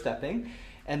stair-stepping.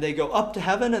 And they go up to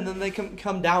heaven, and then they can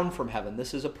come down from heaven.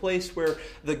 This is a place where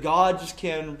the gods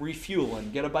can refuel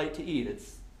and get a bite to eat.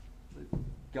 It's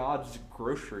God's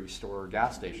grocery store or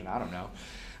gas station, I don't know.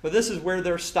 But this is where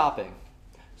they're stopping.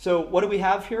 So what do we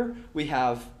have here? We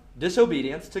have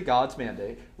disobedience to God's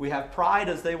mandate. We have pride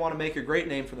as they want to make a great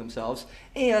name for themselves.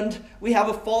 And we have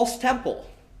a false temple.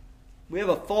 We have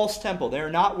a false temple. They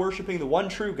are not worshiping the one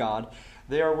true God.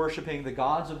 They are worshiping the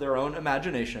gods of their own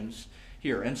imaginations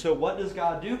here. And so what does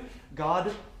God do?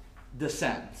 God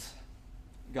descends.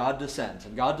 God descends.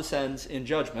 And God descends in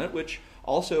judgment, which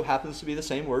also happens to be the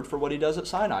same word for what he does at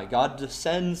Sinai. God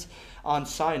descends on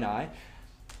Sinai.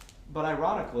 But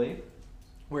ironically,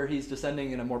 where he's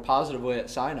descending in a more positive way at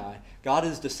Sinai, God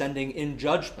is descending in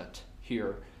judgment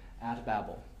here at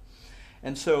Babel.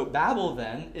 And so Babel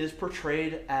then is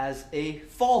portrayed as a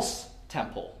false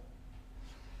temple.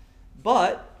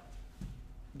 But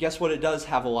guess what it does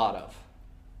have a lot of?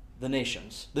 The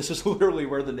nations. This is literally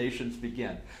where the nations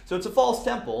begin. So it's a false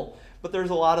temple, but there's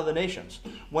a lot of the nations.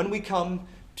 When we come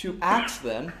to Acts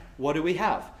then, what do we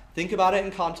have? Think about it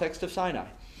in context of Sinai.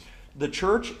 The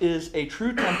church is a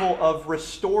true temple of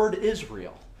restored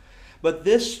Israel. But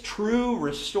this true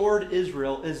restored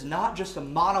Israel is not just a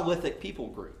monolithic people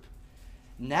group.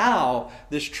 Now,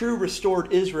 this true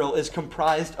restored Israel is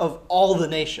comprised of all the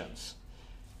nations.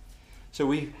 So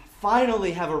we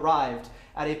finally have arrived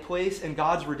at a place in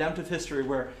God's redemptive history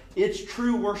where it's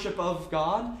true worship of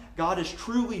God. God is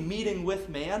truly meeting with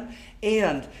man,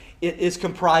 and it is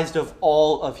comprised of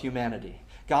all of humanity.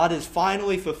 God is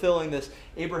finally fulfilling this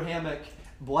Abrahamic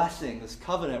blessing, this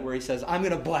covenant where he says, I'm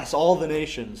going to bless all the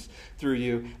nations through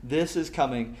you. This is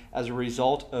coming as a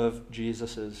result of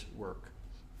Jesus' work.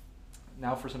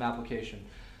 Now for some application.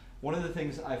 One of the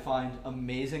things I find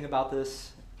amazing about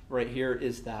this right here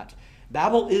is that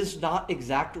Babel is not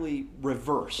exactly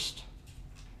reversed.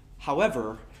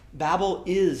 However, Babel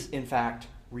is, in fact,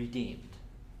 redeemed.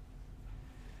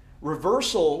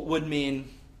 Reversal would mean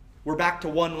we're back to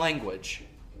one language.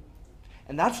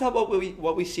 And that's not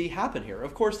what we see happen here.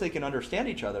 Of course, they can understand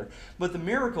each other, but the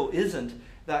miracle isn't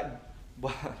that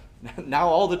Well, now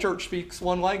all the church speaks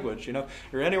one language.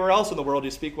 You're anywhere else in the world,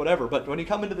 you speak whatever. But when you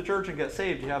come into the church and get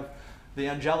saved, you have the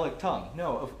angelic tongue.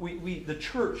 No, the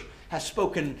church has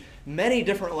spoken many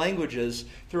different languages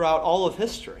throughout all of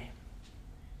history.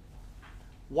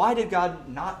 Why did God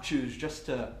not choose just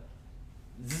to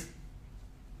zzz?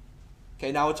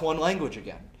 Okay, now it's one language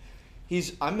again.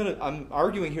 I'm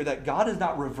arguing here that God is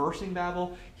not reversing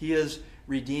Babel, he is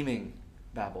redeeming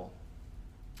Babel.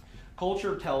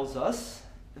 Culture tells us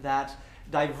that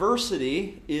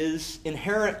diversity is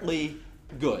inherently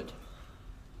good.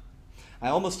 I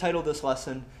almost titled this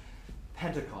lesson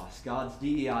Pentecost, God's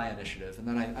DEI initiative, and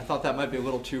then I thought that might be a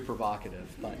little too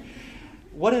provocative. But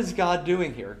what is God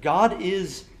doing here? God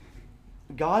is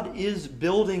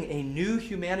building a new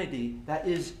humanity that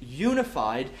is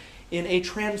unified in a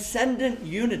transcendent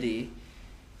unity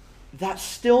that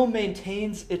still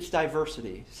maintains its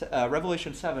diversity.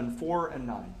 Revelation 7, 4 and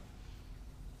 9.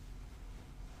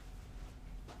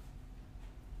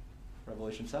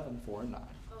 Revelation 7, 4 and 9.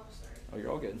 Oh, sorry. Oh,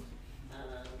 you're all good.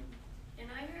 And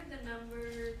I heard the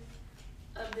number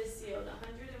of the sealed,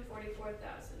 144,000,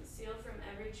 sealed from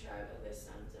every tribe of the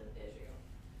sons of Israel.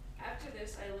 After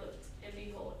this I looked, and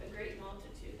behold, a great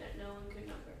multitude that no one could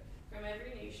number, from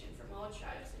every nation, from all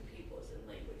tribes and peoples and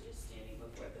languages, standing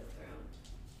before the throne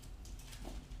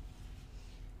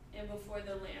and before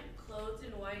the Lamb, clothed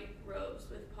in white robes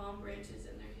with palm branches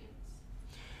in their hands.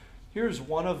 Here's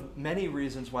one of many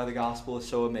reasons why the gospel is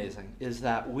so amazing, is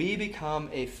that we become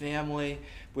a family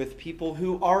with people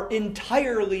who are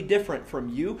entirely different from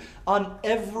you on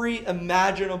every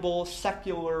imaginable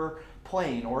secular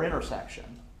plane or intersection.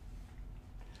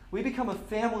 We become a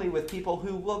family with people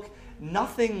who look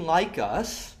nothing like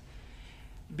us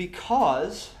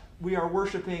because we are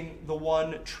worshiping the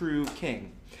one true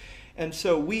King. And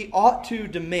so we ought to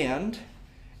demand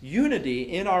unity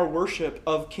in our worship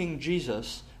of King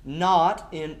Jesus, not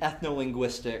in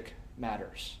ethno-linguistic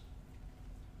matters.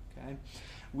 Okay?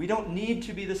 We don't need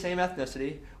to be the same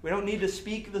ethnicity. We don't need to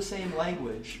speak the same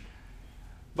language.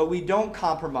 But we don't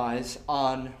compromise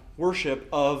on worship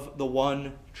of the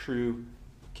one true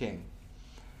King.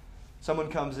 Someone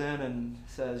comes in and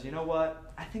says, you know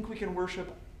what? I think we can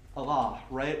worship Allah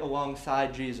right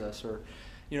alongside Jesus, or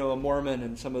a Mormon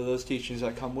and some of those teachings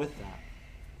that come with that.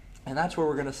 And that's where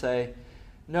we're going to say,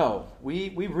 no, we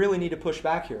really need to push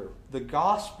back here. The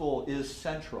gospel is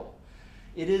central.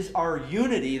 It is our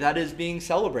unity that is being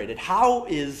celebrated. How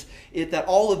is it that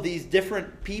all of these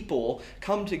different people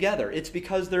come together? It's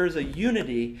because there is a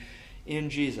unity in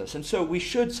Jesus. And so we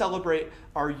should celebrate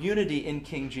our unity in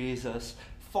King Jesus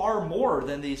far more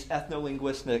than these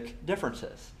ethno-linguistic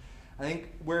differences. I think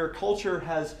where culture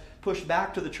has pushed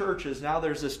back to the church is now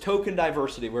there's this token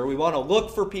diversity where we want to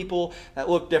look for people that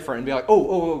look different and be like,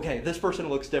 okay, this person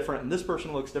looks different and this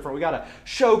person looks different. We got to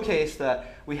showcase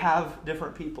that we have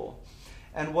different people.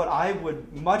 And what I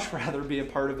would much rather be a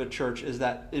part of a church is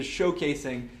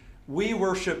showcasing we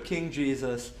worship King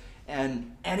Jesus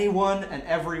and anyone and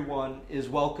everyone is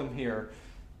welcome here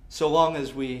so long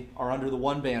as we are under the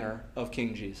one banner of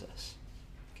King Jesus.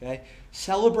 Okay?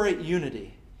 Celebrate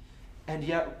unity and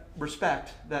yet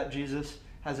respect that Jesus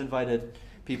has invited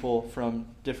people from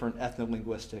different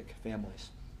ethno-linguistic families.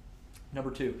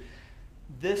 Number 2,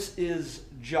 this is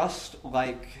just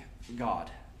like God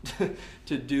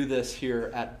to do this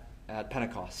here at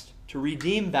Pentecost. To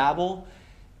redeem Babel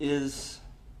is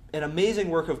an amazing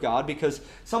work of God because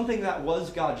something that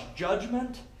was God's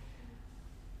judgment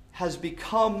has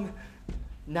become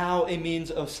now a means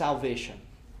of salvation.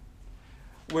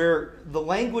 Where the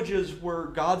languages were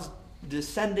God's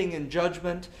descending in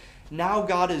judgment, now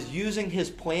God is using his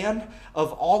plan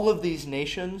of all of these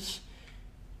nations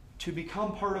to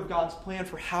become part of God's plan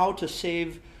for how to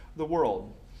save the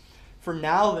world. For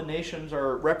now, the nations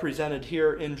are represented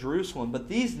here in Jerusalem, but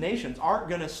these nations aren't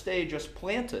going to stay just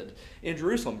planted in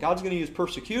Jerusalem. God's going to use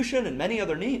persecution and many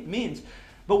other means.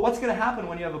 But what's going to happen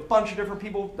when you have a bunch of different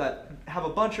people that have a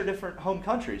bunch of different home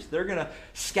countries? They're going to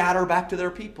scatter back to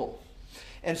their people.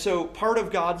 And so part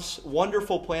of God's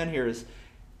wonderful plan here is,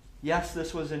 yes,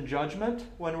 this was in judgment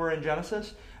when we're in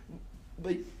Genesis,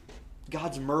 but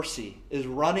God's mercy is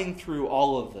running through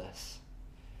all of this.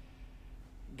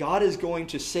 God is going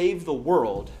to save the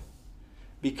world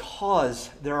because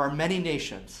there are many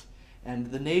nations, and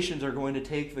the nations are going to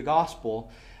take the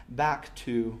gospel back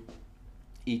to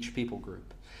each people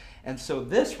group. And so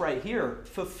this right here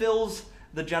fulfills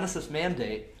the Genesis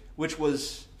mandate, which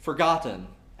was forgotten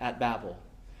at Babel.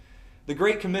 The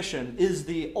Great Commission is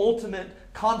the ultimate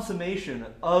consummation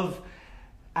of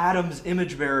Adam's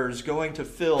image bearers going to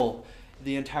fill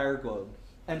the entire globe.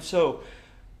 And so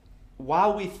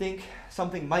while we think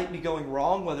something might be going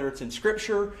wrong, whether it's in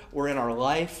Scripture or in our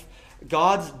life,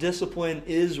 God's discipline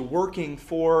is working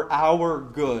for our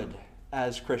good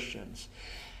as Christians.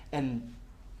 And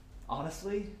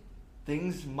honestly,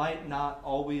 things might not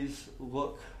always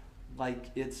look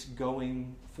like it's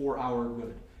going for our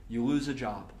good. You lose a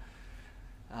job.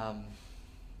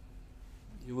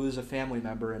 You lose a family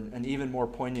member, and even more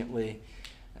poignantly,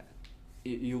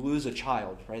 you lose a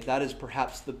child, right? That is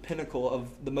perhaps the pinnacle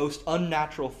of the most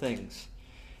unnatural things.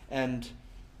 And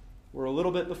we're a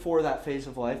little bit before that phase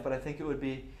of life, but I think it would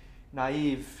be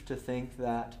naive to think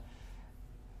that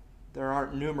there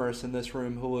aren't numerous in this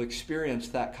room who will experience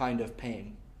that kind of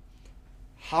pain.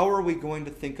 How are we going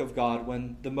to think of God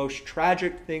when the most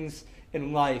tragic things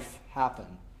in life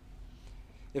happen?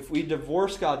 If we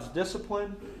divorce God's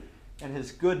discipline and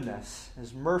His goodness,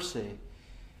 His mercy,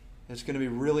 it's going to be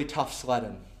really tough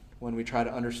sledding when we try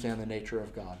to understand the nature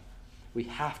of God. We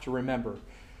have to remember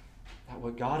that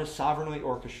what God is sovereignly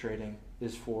orchestrating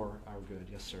is for our good.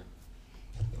 Yes, sir.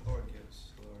 The Lord gives,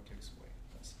 the Lord takes away.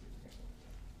 That's the example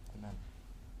of that. Amen.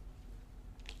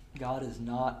 God is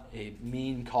not a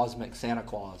mean cosmic Santa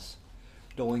Claus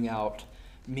doling out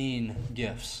mean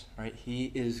gifts, right?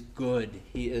 He is good.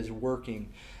 He is working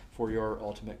for your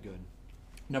ultimate good.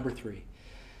 Number 3,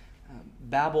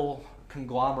 Babel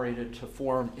conglomerated to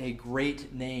form a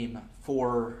great name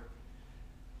for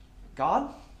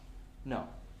God? No.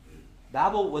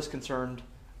 Babel was concerned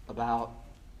about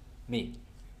me.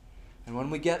 And when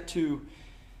we get to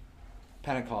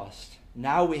Pentecost,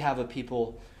 now we have a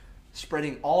people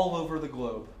spreading all over the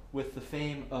globe with the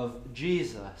fame of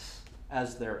Jesus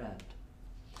as their end.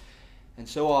 And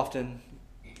so often,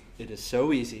 it is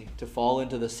so easy to fall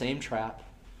into the same trap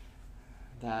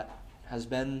that has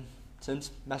been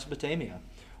since Mesopotamia.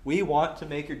 We want to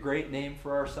make a great name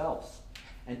for ourselves.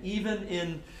 And even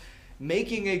in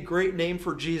making a great name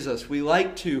for Jesus, we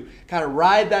like to kind of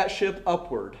ride that ship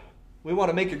upward. We want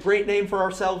to make a great name for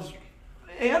ourselves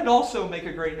and also make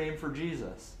a great name for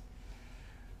Jesus.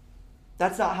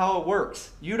 That's not how it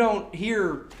works. You don't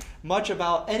hear much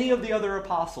about any of the other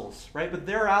apostles, right? But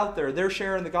they're out there. They're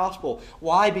sharing the gospel.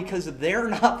 Why? Because they're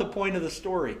not the point of the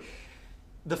story.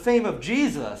 The fame of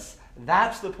Jesus,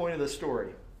 that's the point of the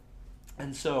story.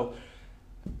 And so,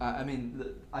 I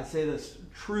say this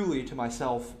truly to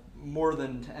myself more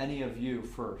than to any of you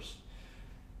first.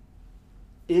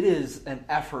 It is an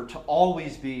effort to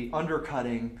always be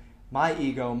undercutting my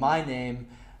ego, my name,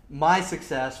 my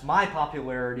success, my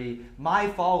popularity, my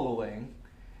following,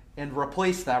 and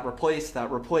replace that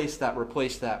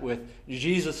with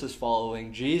Jesus'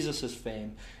 following, Jesus'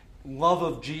 fame, love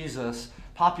of Jesus,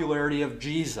 popularity of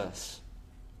Jesus.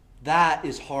 That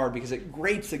is hard because it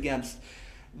grates against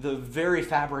the very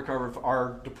fabric of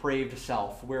our depraved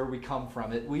self, where we come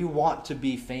from. We want to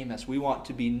be famous. We want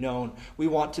to be known. We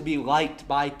want to be liked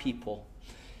by people.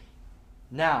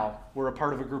 Now, we're a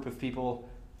part of a group of people.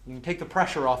 You can take the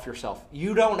pressure off yourself.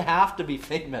 You don't have to be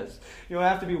famous. You don't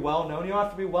have to be well known. You don't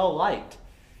have to be well liked.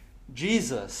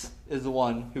 Jesus is the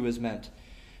one who is meant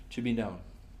to be known.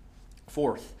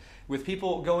 4th, with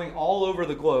people going all over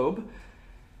the globe,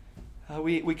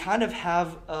 we kind of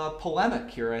have a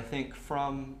polemic here, I think,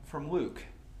 from Luke.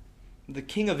 The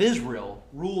king of Israel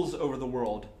rules over the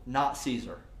world, not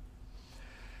Caesar.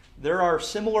 There are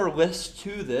similar lists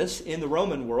to this in the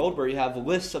Roman world, where you have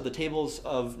lists of the tables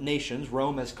of nations.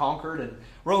 Rome has conquered, and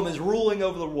Rome is ruling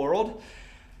over the world.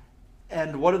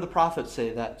 And what do the prophets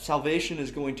say? That salvation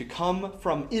is going to come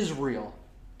from Israel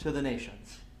to the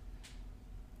nations.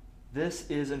 This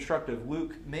is instructive.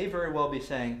 Luke may very well be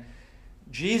saying,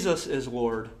 Jesus is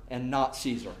Lord and not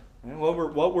Caesar. And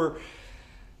what were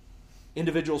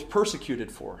individuals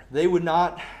persecuted for? They would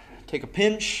not take a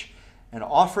pinch and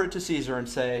offer it to Caesar and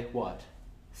say, what?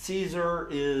 Caesar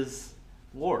is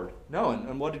Lord. No,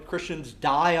 and what did Christians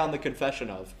die on the confession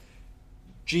of?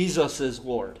 Jesus is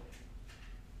Lord.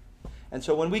 And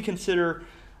so when we consider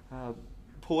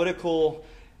political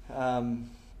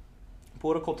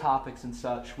topics and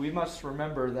such, we must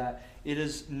remember that it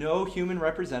is no human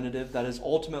representative that is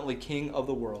ultimately king of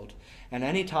the world. And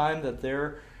any time that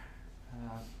their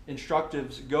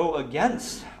instructives go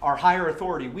against our higher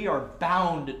authority, we are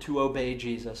bound to obey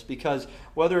Jesus, because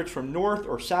whether it's from north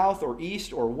or south or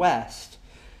east or west,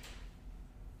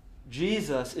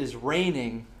 Jesus is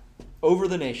reigning over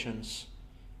the nations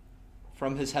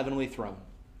from his heavenly throne.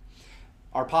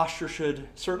 Our posture should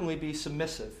certainly be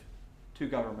submissive to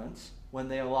governments when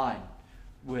they align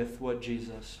with what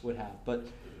Jesus would have. But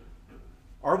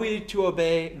are we to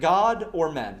obey God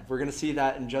or men? We're going to see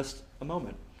that in just a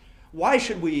moment. Why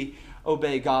should we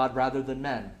obey God rather than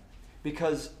men?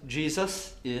 Because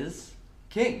Jesus is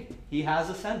king. He has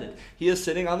ascended. He is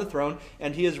sitting on the throne,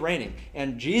 and he is reigning.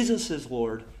 And Jesus is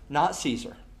Lord, not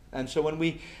Caesar. And so when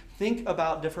we think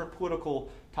about different political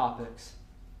topics,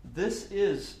 this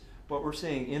is what we're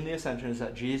seeing in the ascension, is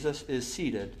that Jesus is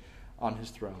seated on his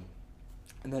throne.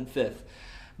 And then fifth,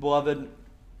 beloved,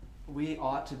 we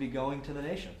ought to be going to the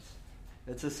nations.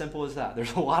 It's as simple as that.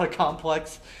 There's a lot of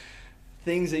complex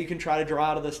things that you can try to draw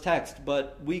out of this text,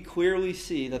 but we clearly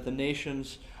see that the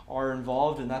nations are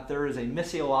involved and that there is a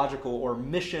missiological or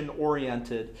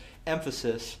mission-oriented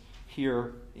emphasis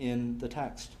here in the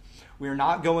text. We are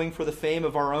not going for the fame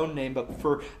of our own name, but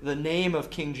for the name of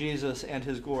King Jesus and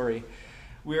his glory.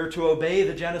 We are to obey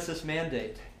the Genesis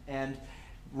mandate and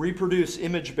reproduce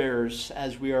image bearers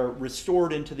as we are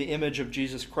restored into the image of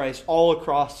Jesus Christ all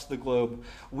across the globe.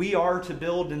 We are to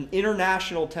build an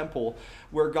international temple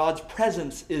where God's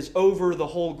presence is over the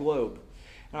whole globe.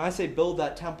 And when I say build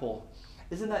that temple,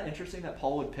 isn't that interesting that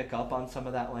Paul would pick up on some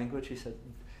of that language? He said,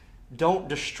 don't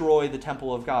destroy the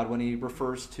temple of God, when he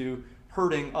refers to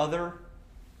hurting other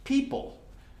people.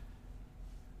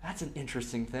 That's an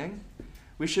interesting thing.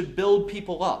 We should build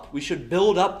people up. We should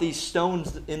build up these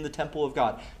stones in the temple of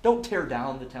God. Don't tear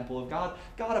down the temple of God.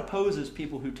 God opposes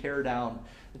people who tear down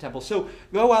the temple. So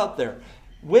go out there,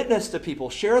 witness to people,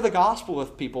 share the gospel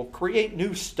with people, create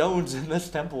new stones in this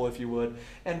temple if you would,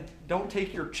 and don't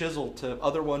take your chisel to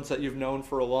other ones that you've known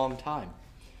for a long time.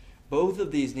 Both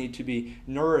of these need to be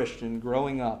nourished and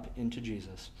growing up into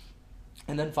Jesus.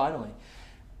 And then finally,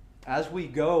 as we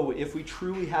go, if we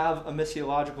truly have a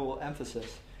missiological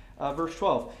emphasis, verse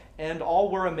 12, and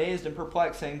all were amazed and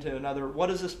perplexed, saying to another, what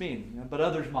does this mean? But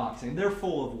others mocked, saying, they're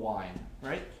full of wine,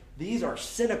 right? These are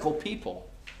cynical people.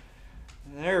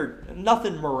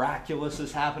 Nothing miraculous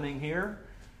is happening here.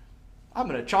 I'm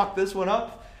going to chalk this one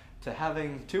up to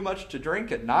having too much to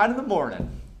drink at 9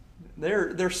 a.m.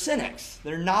 They're cynics.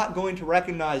 They're not going to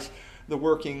recognize the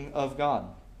working of God.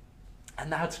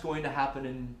 And that's going to happen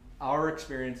in our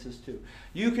experiences too.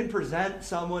 You can present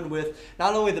someone with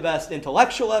not only the best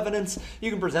intellectual evidence,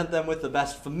 you can present them with the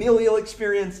best familial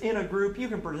experience in a group, you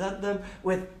can present them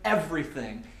with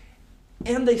everything.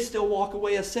 And they still walk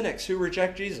away as cynics who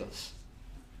reject Jesus.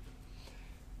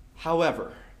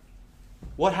 However,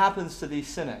 what happens to these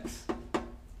cynics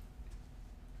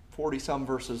 40-some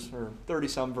verses or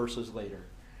 30-some verses later?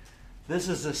 This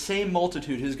is the same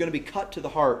multitude who's going to be cut to the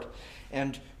heart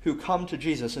and who come to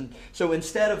Jesus. And so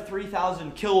instead of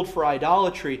 3,000 killed for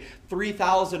idolatry,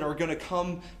 3,000 are going to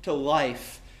come to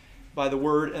life by the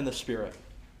Word and the Spirit.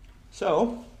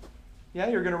 So, yeah,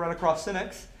 you're going to run across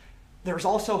cynics. There's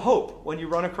also hope when you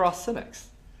run across cynics.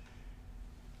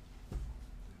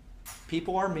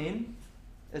 People are mean.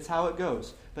 It's how it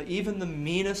goes. But even the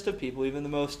meanest of people, even the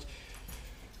most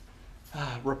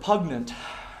repugnant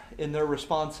in their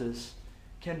responses,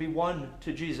 can be won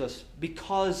to Jesus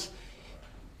because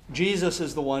Jesus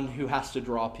is the one who has to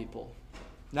draw people.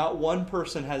 Not one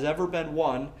person has ever been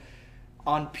won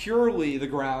on purely the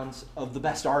grounds of the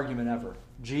best argument ever.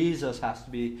 Jesus has to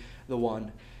be the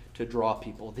one to draw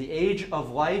people. The age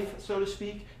of life, so to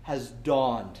speak, has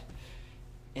dawned.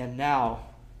 And now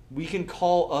we can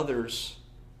call others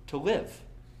to live.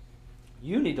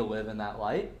 You need to live in that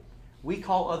light. We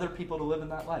call other people to live in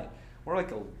that light. We're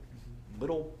like a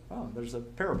little, there's a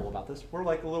parable about this. We're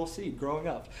like a little seed growing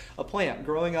up, a plant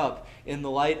growing up in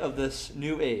the light of this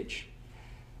new age.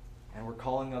 And we're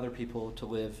calling other people to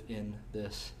live in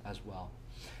this as well.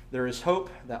 There is hope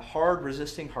that hard,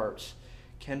 resisting hearts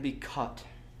can be cut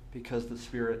because the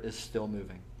Spirit is still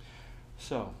moving.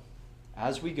 So,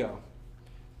 as we go,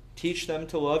 teach them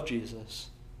to love Jesus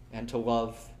and to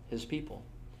love his people.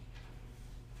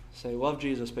 Say, love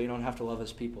Jesus, but you don't have to love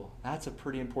his people. That's a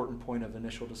pretty important point of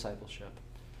initial discipleship.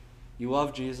 You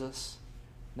love Jesus,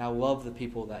 now love the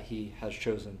people that he has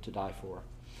chosen to die for.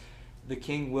 The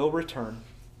King will return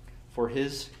for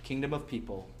his kingdom of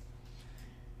people,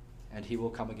 and he will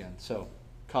come again. So,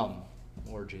 come,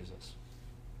 Lord Jesus.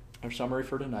 Our summary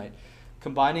for tonight: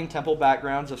 combining temple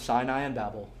backgrounds of Sinai and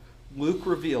Babel, Luke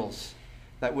reveals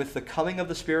that with the coming of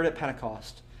the Spirit at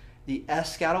Pentecost, the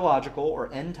eschatological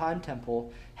or end-time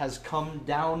temple has come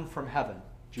down from heaven.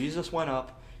 Jesus went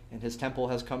up, and his temple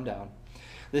has come down.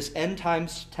 This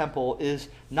end-times temple is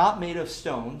not made of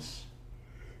stones,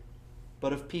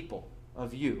 but of people,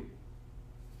 of you.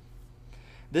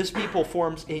 This people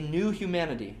forms a new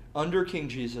humanity under King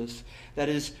Jesus that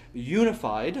is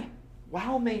unified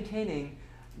while maintaining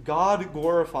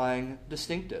God-glorifying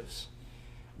distinctives.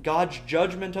 God's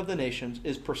judgment of the nations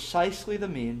is precisely the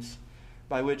means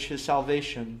by which his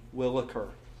salvation will occur.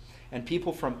 And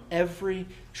people from every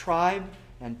tribe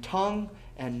and tongue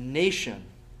and nation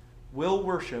will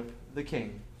worship the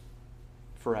King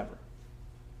forever.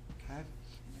 Okay?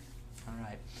 All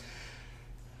right.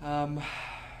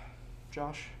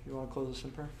 Josh, you want to close us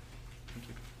in prayer? Thank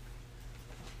you.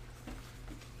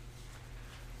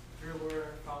 Dear Lord,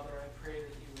 our Father, I pray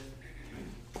that you would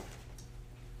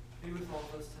be with all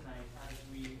of us tonight as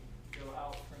we go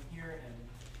out from here and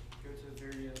go to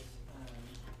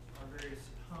our various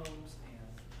homes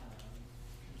and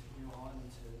continue on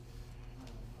to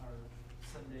our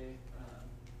Sunday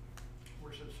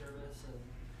worship service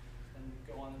and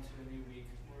go on into a new week.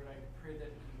 Lord, I pray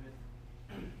that you would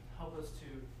help us to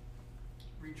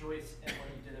rejoice in what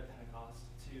you did at Pentecost,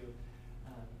 to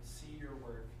see your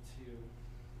work, to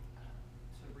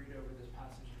read over this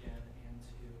passage again, and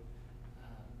to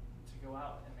go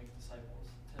out and make disciples,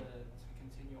 to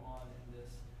continue on in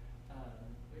this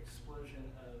explosion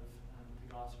of the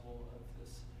gospel, of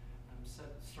this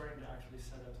starting to actually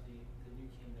set up the new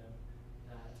kingdom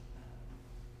that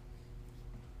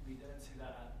we didn't see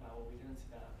that at Babel, we didn't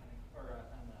see that at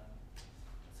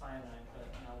Sinai, but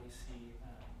now we see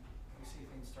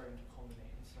things starting to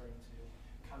culminate and starting to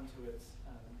come to its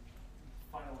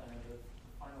final end of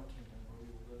the final kingdom where we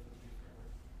will live with you forever.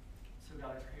 So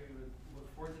God, I pray we would look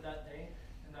forward to that day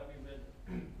and that we would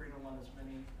bring along as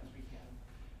many as we can,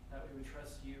 that we would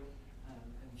trust you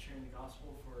in sharing the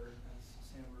gospel, for, as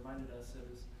Sam reminded us, it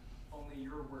is only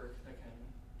your work that can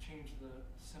change the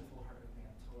sinful heart of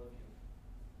man to love you.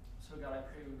 So God, I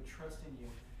pray we would trust in you,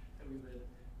 that we would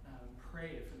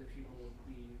pray for the people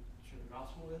we share the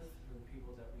gospel with, for the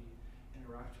people that we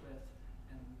interact with,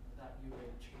 and that you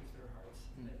would change their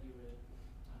hearts, and that you would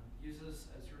use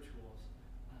us as your tools,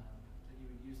 that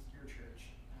you would use your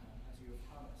church as you have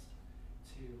promised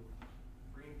to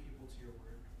bring people to your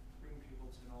word, bring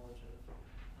people to knowledge of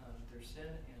their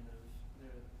sin and of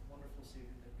the wonderful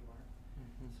Savior that you are.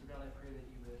 So God, I pray that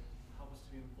you would help us to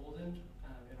be emboldened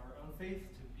in our own faith,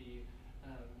 to be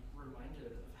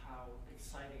reminded of how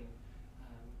exciting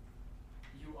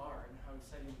you are and how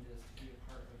exciting it is to be a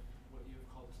part of what you have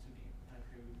called us to be. And I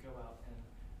pray we would go out and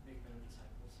make many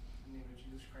disciples. In the name of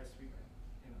Jesus Christ we pray.